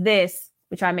 1 says this,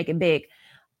 which I make it big.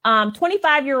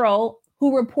 25-year-old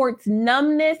who reports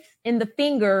numbness in the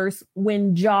fingers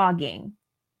when jogging.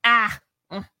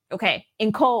 Okay.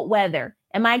 In cold weather.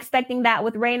 Am I expecting that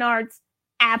with Raynaud's?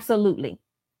 Absolutely.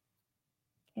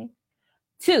 Okay.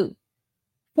 2,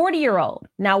 40-year-old.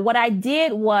 Now, what I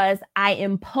did was I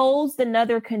imposed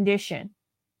another condition.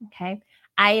 Okay.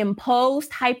 I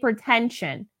imposed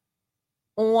hypertension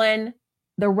on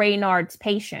the Raynaud's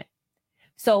patient.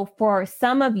 So for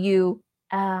some of you,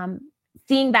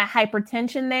 seeing that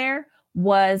hypertension there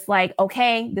was like,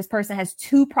 okay, this person has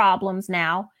 2 problems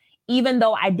now, even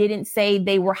though I didn't say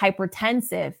they were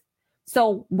hypertensive.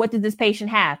 So what does this patient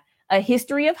have? A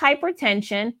history of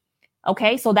hypertension.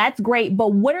 Okay, so that's great.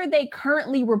 But what are they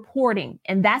currently reporting?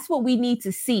 And that's what we need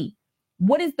to see.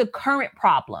 What is the current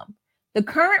problem? The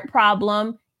current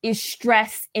problem is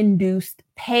stress-induced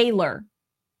pallor.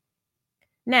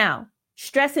 Now,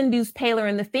 stress-induced pallor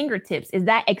in the fingertips, is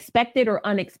that expected or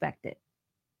unexpected?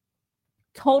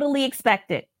 Totally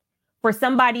expected. For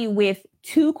somebody with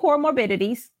 2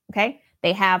 comorbidities, okay,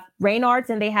 they have Raynaud's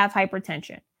and they have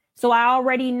hypertension. So I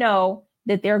already know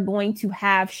that they're going to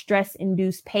have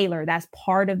stress-induced pallor. That's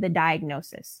part of the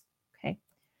diagnosis, okay?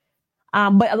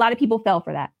 But a lot of people fell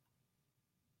for that,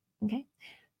 okay?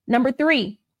 Number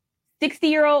 3,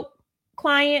 60-year-old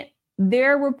client,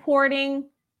 they're reporting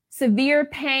severe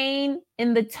pain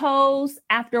in the toes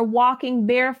after walking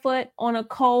barefoot on a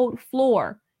cold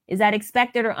floor. Is that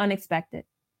expected or unexpected?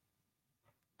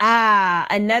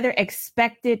 Another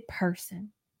expected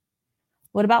person.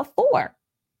 What about 4?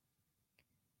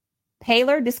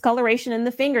 Pallor, discoloration in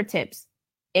the fingertips.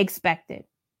 Expected.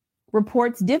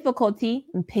 Reports difficulty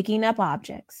in picking up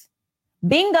objects.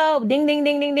 Bingo, ding, ding,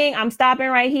 ding, ding, ding. I'm stopping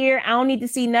right here. I don't need to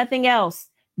see nothing else.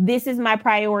 This is my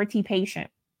priority patient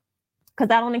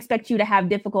because I don't expect you to have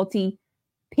difficulty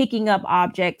picking up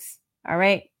objects. All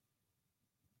right.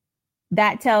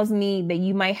 That tells me that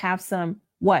you might have some,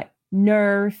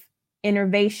 nerve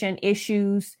innervation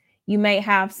issues. You may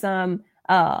have some,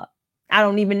 I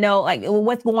don't even know,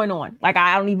 what's going on. I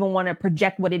don't even want to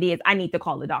project what it is. I need to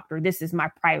call the doctor. This is my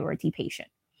priority patient.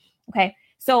 Okay.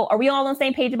 So are we all on the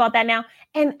same page about that now?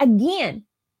 And again,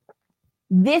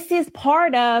 this is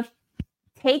part of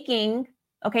taking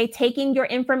your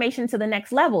information to the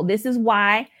next level. This is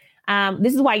why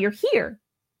you're here.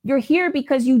 You're here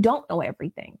because you don't know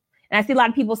everything. And I see a lot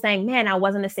of people saying, man, I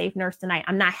wasn't a safe nurse tonight.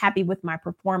 I'm not happy with my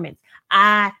performance.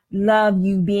 I love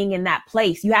you being in that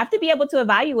place. You have to be able to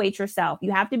evaluate yourself.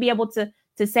 You have to be able to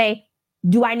say,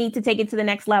 do I need to take it to the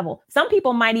next level? Some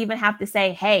people might even have to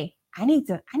say, hey, I need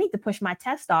to push my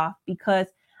test off because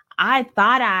I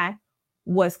thought I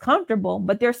was comfortable,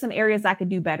 but there's some areas I could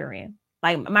do better in.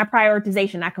 Like my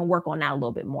prioritization, I can work on that a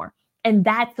little bit more. And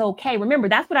that's okay. Remember,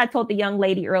 that's what I told the young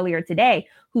lady earlier today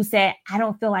who said, I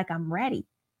don't feel like I'm ready.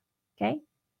 Okay.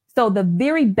 So the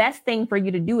very best thing for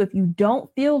you to do if you don't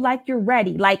feel like you're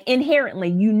ready, like inherently,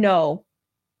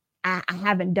 I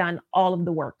haven't done all of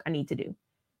the work I need to do.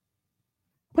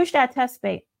 Push that test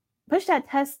state.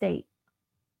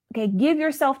 Okay. Give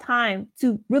yourself time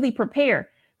to really prepare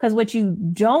because what you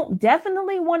don't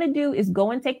definitely want to do is go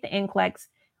and take the NCLEX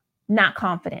not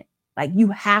confident. Like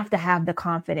you have to have the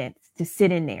confidence to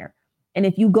sit in there. And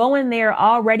if you go in there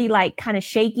already like kind of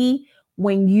shaky,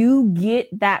 when you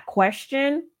get that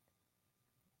question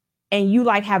and you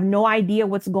like have no idea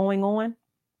what's going on,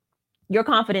 your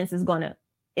confidence is gonna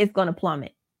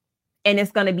plummet. And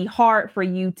it's gonna be hard for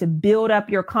you to build up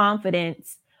your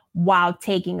confidence while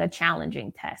taking a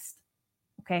challenging test.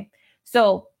 Okay.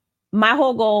 So my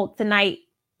whole goal tonight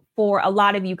for a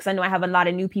lot of you, because I know I have a lot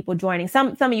of new people joining.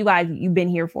 Some of you guys, you've been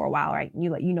here for a while, right? You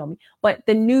know me. But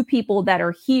the new people that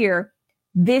are here,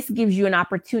 this gives you an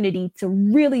opportunity to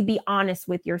really be honest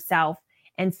with yourself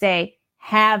and say,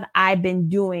 have I been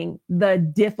doing the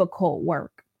difficult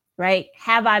work, right?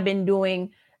 Have I been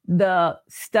doing the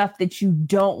stuff that you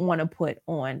don't want to put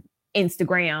on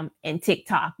Instagram and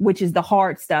TikTok, which is the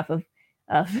hard stuff of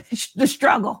the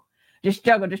struggle.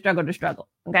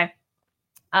 Okay.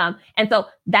 And so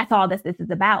that's all this is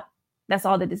about. That's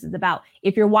all that this is about.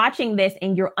 If you're watching this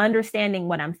and you're understanding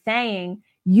what I'm saying,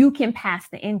 you can pass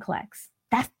the NCLEX.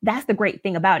 That's the great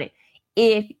thing about it.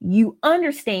 If you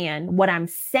understand what I'm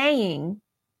saying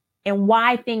and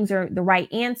why things are the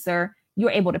right answer,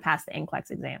 you're able to pass the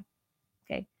NCLEX exam.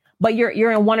 Okay. But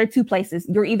you're in one or two places.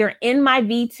 You're either in my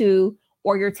V2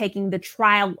 or you're taking the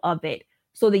trial of it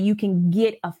so that you can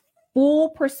get a full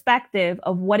perspective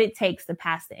of what it takes to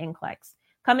pass the NCLEX.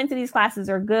 Coming to these classes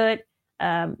are good,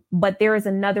 but there is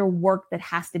another work that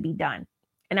has to be done.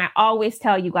 And I always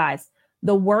tell you guys,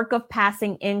 the work of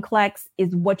passing NCLEX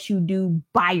is what you do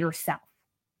by yourself.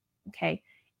 Okay.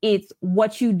 It's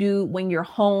what you do when you're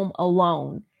home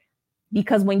alone.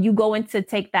 Because when you go in to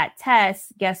take that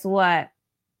test, guess what?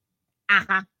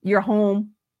 You're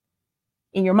home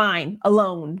in your mind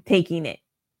alone taking it.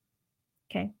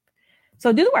 Okay.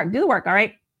 So do the work. All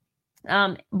right.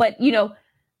 But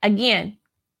again,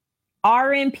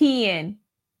 RNPN,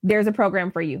 there's a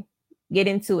program for you. Get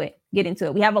into it.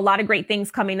 We have a lot of great things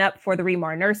coming up for the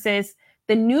Raynaud nurses.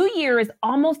 The new year is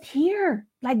almost here.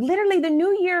 Like literally the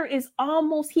new year is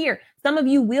almost here. Some of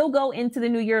you will go into the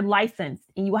new year licensed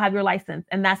and you will have your license,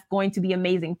 and that's going to be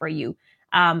amazing for you.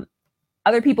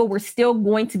 Other people, we're still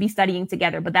going to be studying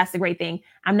together, but that's the great thing.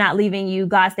 I'm not leaving you.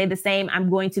 God, stay the same.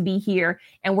 I'm going to be here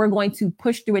and we're going to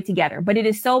push through it together. But it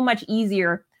is so much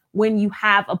easier when you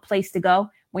have a place to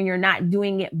go, when you're not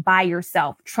doing it by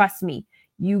yourself. Trust me,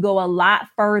 you go a lot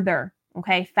further,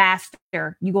 okay,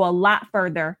 faster. You go a lot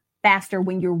further, faster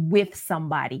when you're with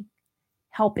somebody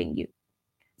helping you.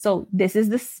 So this is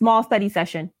the small study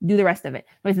session. Do the rest of it.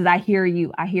 This is, I hear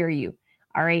you.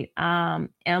 All right. I'm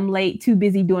late, too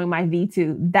busy doing my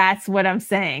V2. That's what I'm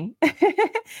saying.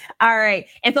 All right.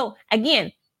 And so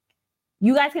again,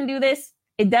 you guys can do this.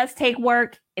 It does take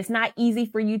work. It's not easy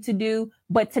for you to do,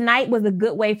 but tonight was a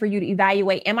good way for you to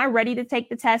evaluate. Am I ready to take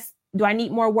the test? Do I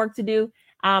need more work to do?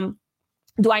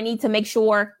 Do I need to make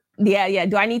sure? Yeah.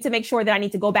 Do I need to make sure that I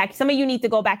need to go back? Some of you need to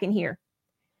go back in here.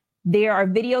 There are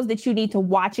videos that you need to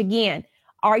watch again.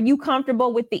 Are you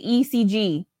comfortable with the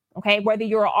ECG? Okay, whether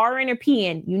you're an RN or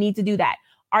PN, you need to do that.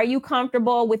 Are you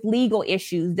comfortable with legal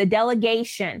issues, the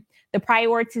delegation, the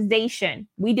prioritization?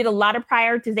 We did a lot of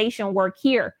prioritization work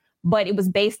here, but it was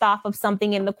based off of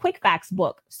something in the Quick Facts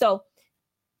book. So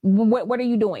what are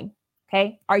you doing?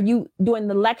 Okay, are you doing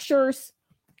the lectures?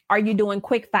 Are you doing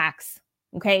Quick Facts?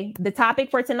 Okay, the topic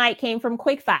for tonight came from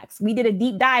Quick Facts. We did a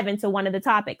deep dive into one of the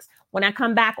topics. When I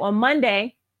come back on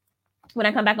Monday,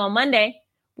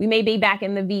 we may be back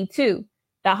in the V2.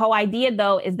 The whole idea,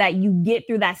 though, is that you get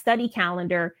through that study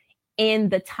calendar in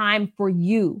the time for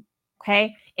you.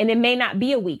 Okay. And it may not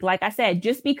be a week. Like I said,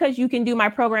 just because you can do my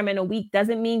program in a week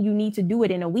doesn't mean you need to do it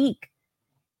in a week.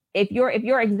 If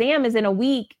your exam is in a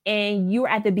week and you're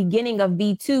at the beginning of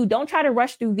V2, don't try to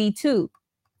rush through V2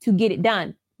 to get it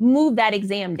done. Move that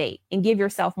exam date and give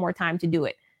yourself more time to do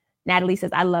it. Natalie says,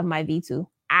 I love my V2.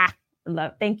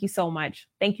 Thank you so much.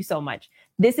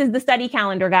 This is the study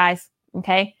calendar, guys.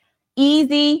 Okay.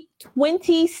 Easy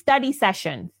 20 study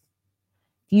sessions.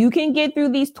 You can get through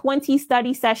these 20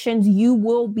 study sessions. You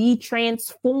will be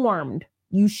transformed.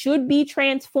 You should be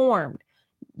transformed.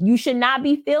 You should not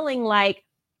be feeling like,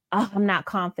 oh, I'm not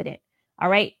confident. All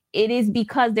right. It is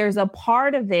because there's a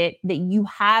part of it that you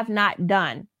have not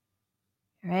done.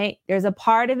 Right. There's a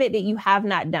part of it that you have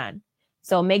not done.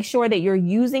 So make sure that you're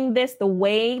using this the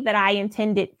way that I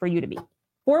intended for you to be.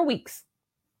 4 weeks.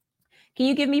 Can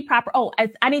you give me proper? Oh,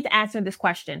 I need to answer this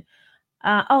question.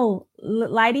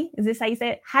 Lighty, is this how you say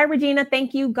it? Hi, Regina.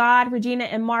 Thank you, God, Regina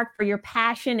and Mark, for your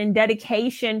passion and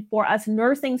dedication for us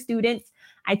nursing students.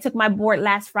 I took my board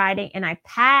last Friday and I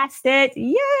passed it.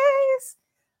 Yes.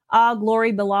 All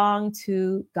glory belong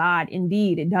to God.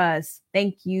 Indeed, it does.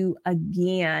 Thank you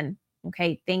again.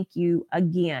 Okay. Thank you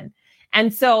again.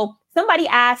 And so somebody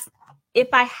asked if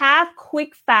I have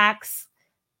Quick Facts.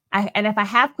 If I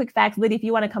have Quick Facts, Liddy, if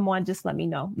you want to come on, just let me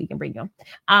know. We can bring you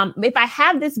on. If I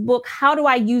have this book, how do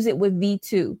I use it with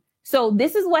V2? So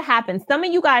this is what happens. Some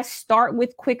of you guys start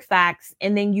with Quick Facts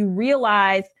and then you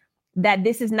realize that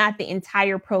this is not the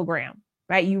entire program,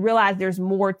 right? You realize there's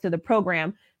more to the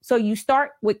program. So you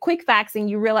start with Quick Facts and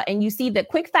you realize, and you see that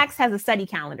Quick Facts has a study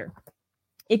calendar.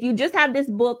 If you just have this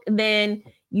book, then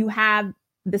you have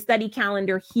the study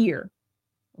calendar here.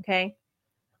 Okay.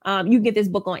 You can get this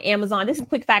book on Amazon. This is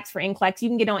Quick Facts for NCLEX. You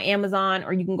can get it on Amazon,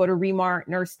 or you can go to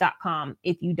remarnurse.com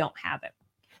if you don't have it.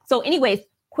 So anyways,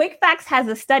 Quick Facts has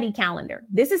a study calendar.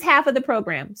 This is half of the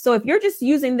program. So if you're just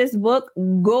using this book,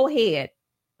 go ahead.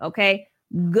 Okay.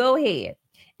 Go ahead.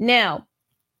 Now,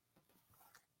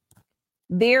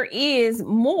 there is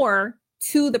more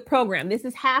to the program. This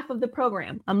is half of the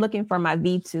program. I'm looking for my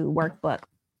V2 workbook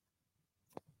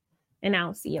and I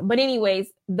don't see it. But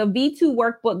anyways, the V2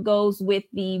 workbook goes with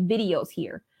the videos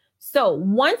here. So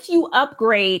once you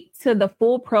upgrade to the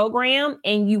full program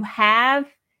and you have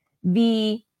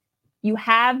the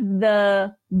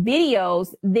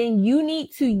videos, then you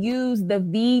need to use the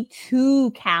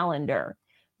V2 calendar,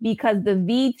 because the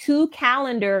V2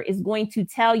 calendar is going to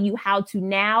tell you how to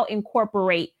now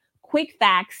incorporate Quick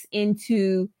Facts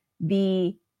into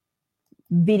the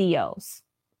videos.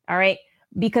 All right.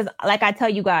 Because like I tell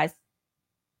you guys,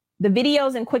 the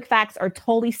videos and Quick Facts are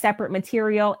totally separate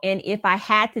material. And if I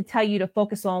had to tell you to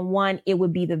focus on one, it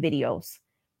would be the videos,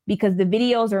 because the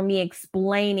videos are me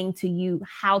explaining to you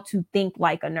how to think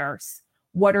like a nurse.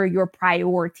 What are your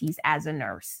priorities as a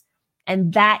nurse?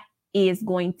 And that is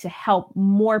going to help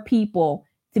more people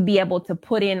to be able to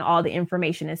put in all the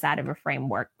information inside of a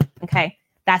framework. Okay.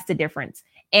 That's the difference.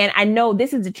 And I know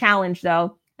this is a challenge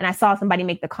though. And I saw somebody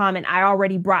make the comment, I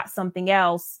already brought something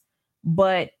else,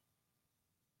 but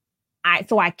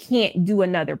I can't do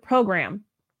another program.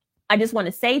 I just want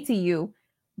to say to you,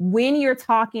 when you're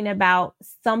talking about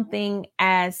something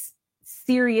as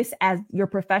serious as your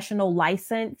professional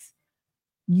license,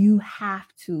 you have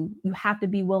to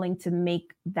be willing to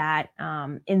make that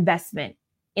investment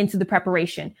into the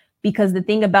preparation. Because the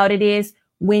thing about it is,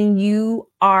 when you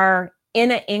are in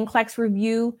an NCLEX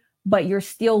review, but you're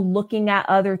still looking at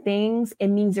other things, it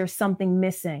means there's something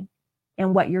missing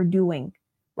in what you're doing,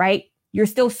 right? You're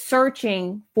still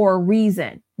searching for a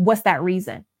reason. What's that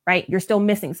reason, right? You're still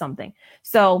missing something.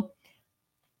 So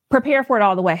prepare for it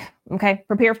all the way, okay?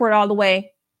 Prepare for it all the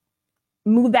way.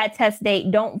 Move that test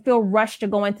date. Don't feel rushed to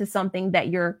go into something that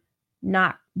you're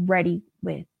not ready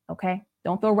with, okay?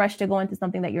 Don't feel rushed to go into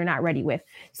something that you're not ready with.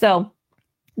 So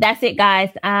that's it, guys.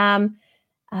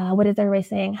 What is everybody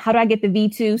saying? How do I get the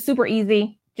V2? Super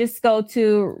easy. Just go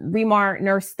to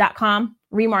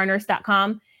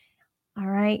remarnurse.com. All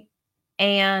right.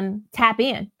 And tap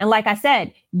in. And like I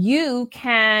said, you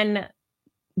can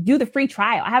do the free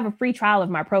trial. I have a free trial of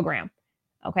my program.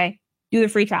 Okay. Do the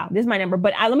free trial. This is my number.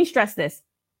 But let me stress this.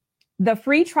 The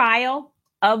free trial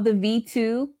of the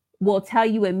V2 will tell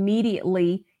you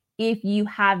immediately if you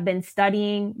have been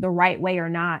studying the right way or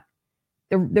not.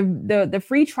 The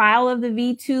free trial of the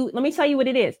V2, let me tell you what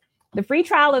it is. The free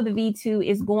trial of the V2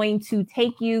 is going to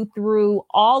take you through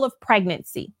all of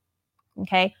pregnancy.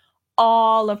 Okay.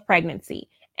 All of pregnancy.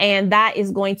 And that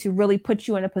is going to really put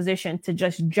you in a position to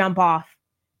just jump off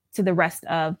to the rest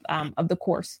of the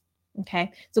course.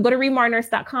 Okay. So go to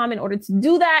remarnurse.com in order to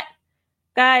do that.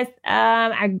 Guys,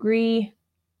 I agree.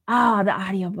 The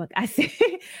audiobook. I see.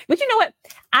 But you know what?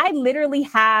 I literally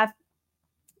have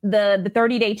the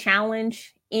 30-day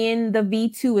challenge in the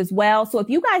V2 as well. So if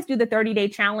you guys do the 30-day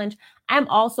challenge, I'm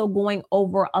also going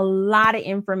over a lot of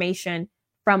information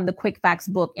from the Quick Facts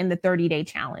book in the 30-day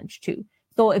challenge too.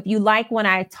 So if you like when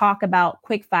I talk about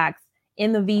Quick Facts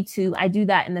in the V2, I do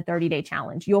that in the 30-day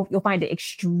challenge. You'll find it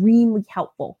extremely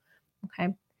helpful.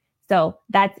 Okay. So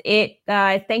that's it,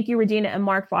 guys. Thank you, Regina and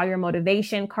Mark, for all your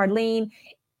motivation. Carlene,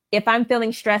 if I'm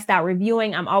feeling stressed out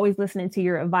reviewing, I'm always listening to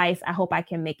your advice. I hope I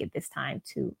can make it this time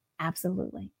too.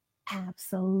 Absolutely.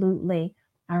 Absolutely.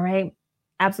 All right.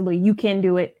 Absolutely. You can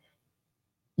do it.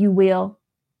 You will.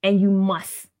 And you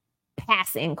must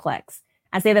pass NCLEX.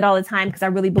 I say that all the time because I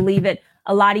really believe it.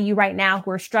 A lot of you right now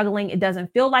who are struggling, it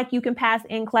doesn't feel like you can pass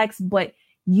NCLEX, but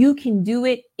you can do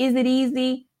it. Is it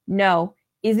easy? No.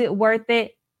 Is it worth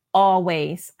it?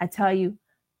 Always. I tell you,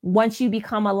 once you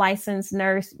become a licensed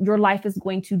nurse, your life is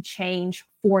going to change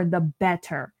for the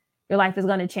better. Your life is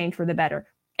going to change for the better.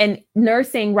 And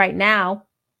nursing right now,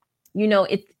 you know,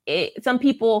 some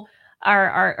people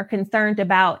are concerned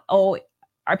about,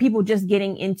 are people just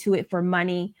getting into it for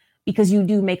money? Because you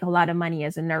do make a lot of money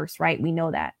as a nurse, right? We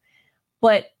know that.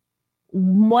 But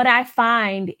what I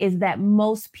find is that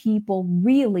most people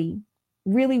really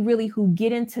who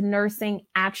get into nursing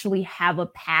actually have a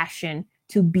passion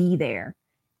to be there,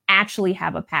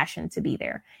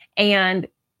 And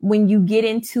when you get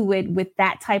into it with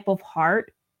that type of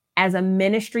heart as a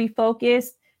ministry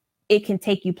focus, it can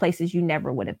take you places you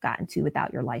never would have gotten to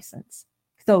without your license.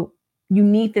 So you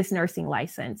need this nursing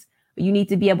license, but you need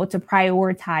to be able to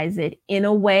prioritize it in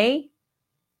a way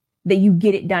that you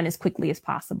get it done as quickly as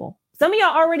possible. Some of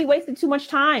y'all already wasted too much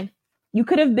time. You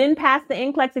could have been past the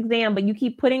NCLEX exam, but you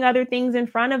keep putting other things in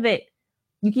front of it.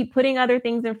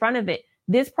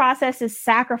 This process is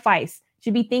sacrifice. You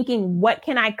should be thinking, what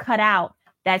can I cut out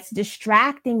that's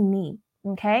distracting me?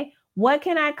 Okay. What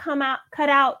can I cut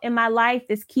out in my life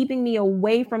that's keeping me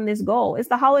away from this goal? It's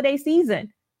the holiday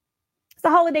season. It's the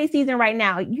holiday season right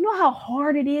now. You know how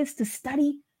hard it is to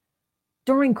study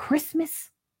during Christmas?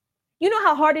 You know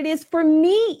how hard it is for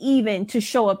me even to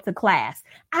show up to class.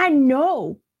 I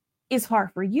know it's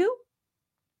hard for you,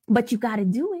 but you got to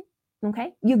do it.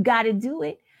 Okay. You got to do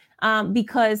it.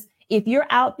 Because if you're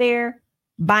out there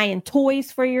buying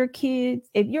toys for your kids,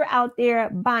 if you're out there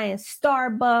buying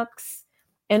Starbucks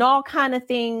and all kind of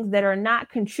things that are not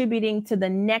contributing to the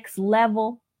next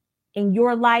level in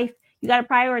your life, you got to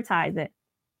prioritize it.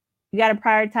 You got to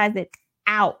prioritize it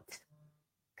out.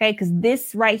 Okay. Because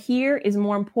this right here is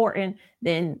more important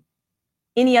than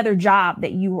any other job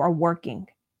that you are working.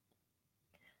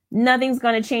 Nothing's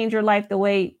going to change your life the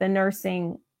way the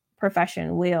nursing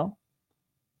profession will.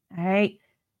 All right.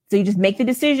 So you just make the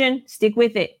decision, stick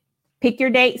with it. Pick your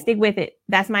date, stick with it.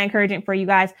 That's my encouragement for you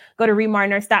guys. Go to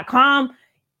remarnurse.com.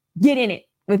 Get in it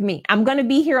with me. I'm going to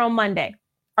be here on Monday.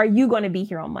 Are you going to be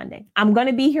here on Monday? I'm going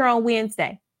to be here on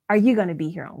Wednesday. Are you going to be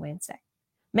here on Wednesday?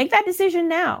 Make that decision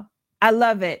now. I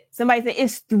love it. Somebody said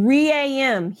it's 3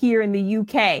 a.m. here in the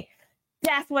UK.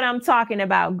 That's what I'm talking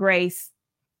about, Grace.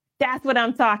 That's what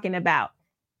I'm talking about.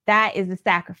 That is a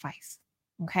sacrifice.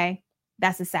 Okay.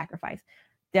 That's a sacrifice.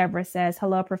 Deborah says,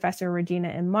 hello, Professor Regina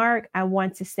and Mark. I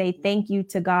want to say thank you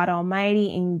to God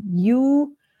Almighty and your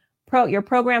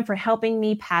program for helping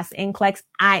me pass NCLEX.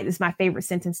 This is my favorite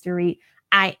sentence to read.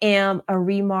 I am a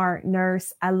Remar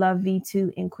nurse. I love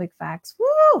V2 in quick facts.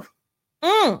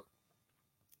 Woo!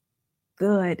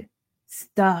 Good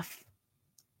stuff.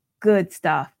 Good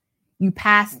stuff. You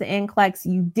passed the NCLEX.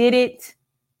 You did it.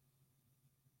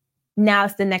 Now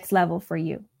it's the next level for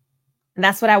you. And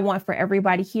that's what I want for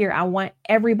everybody here. I want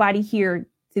everybody here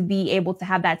to be able to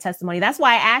have that testimony. That's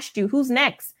why I asked you, who's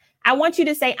next? I want you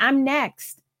to say, I'm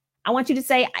next. I want you to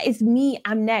say, it's me.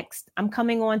 I'm next. I'm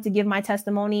coming on to give my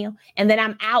testimonial. And then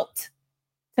I'm out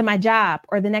to my job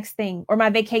or the next thing or my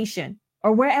vacation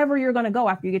or wherever you're going to go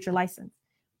after you get your license.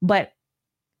 But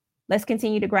let's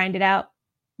continue to grind it out.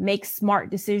 Make smart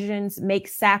decisions. Make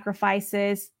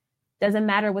sacrifices. Doesn't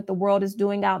matter what the world is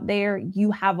doing out there.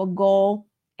 You have a goal.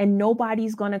 And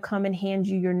nobody's going to come and hand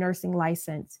you your nursing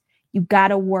license. You got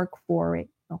to work for it.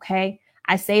 Okay.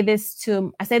 I say this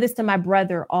to my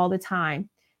brother all the time.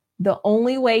 The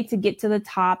only way to get to the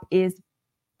top is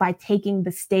by taking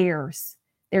the stairs.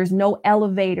 There's no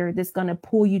elevator that's going to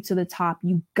pull you to the top.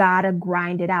 You got to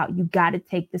grind it out. You got to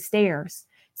take the stairs.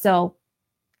 So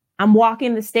I'm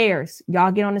walking the stairs.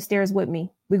 Y'all get on the stairs with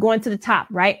me. We're going to the top,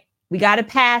 right? We got to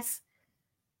pass.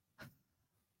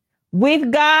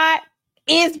 With God,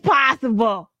 it's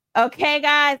possible. Okay,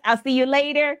 guys, I'll see you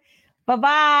later.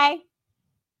 Bye-bye.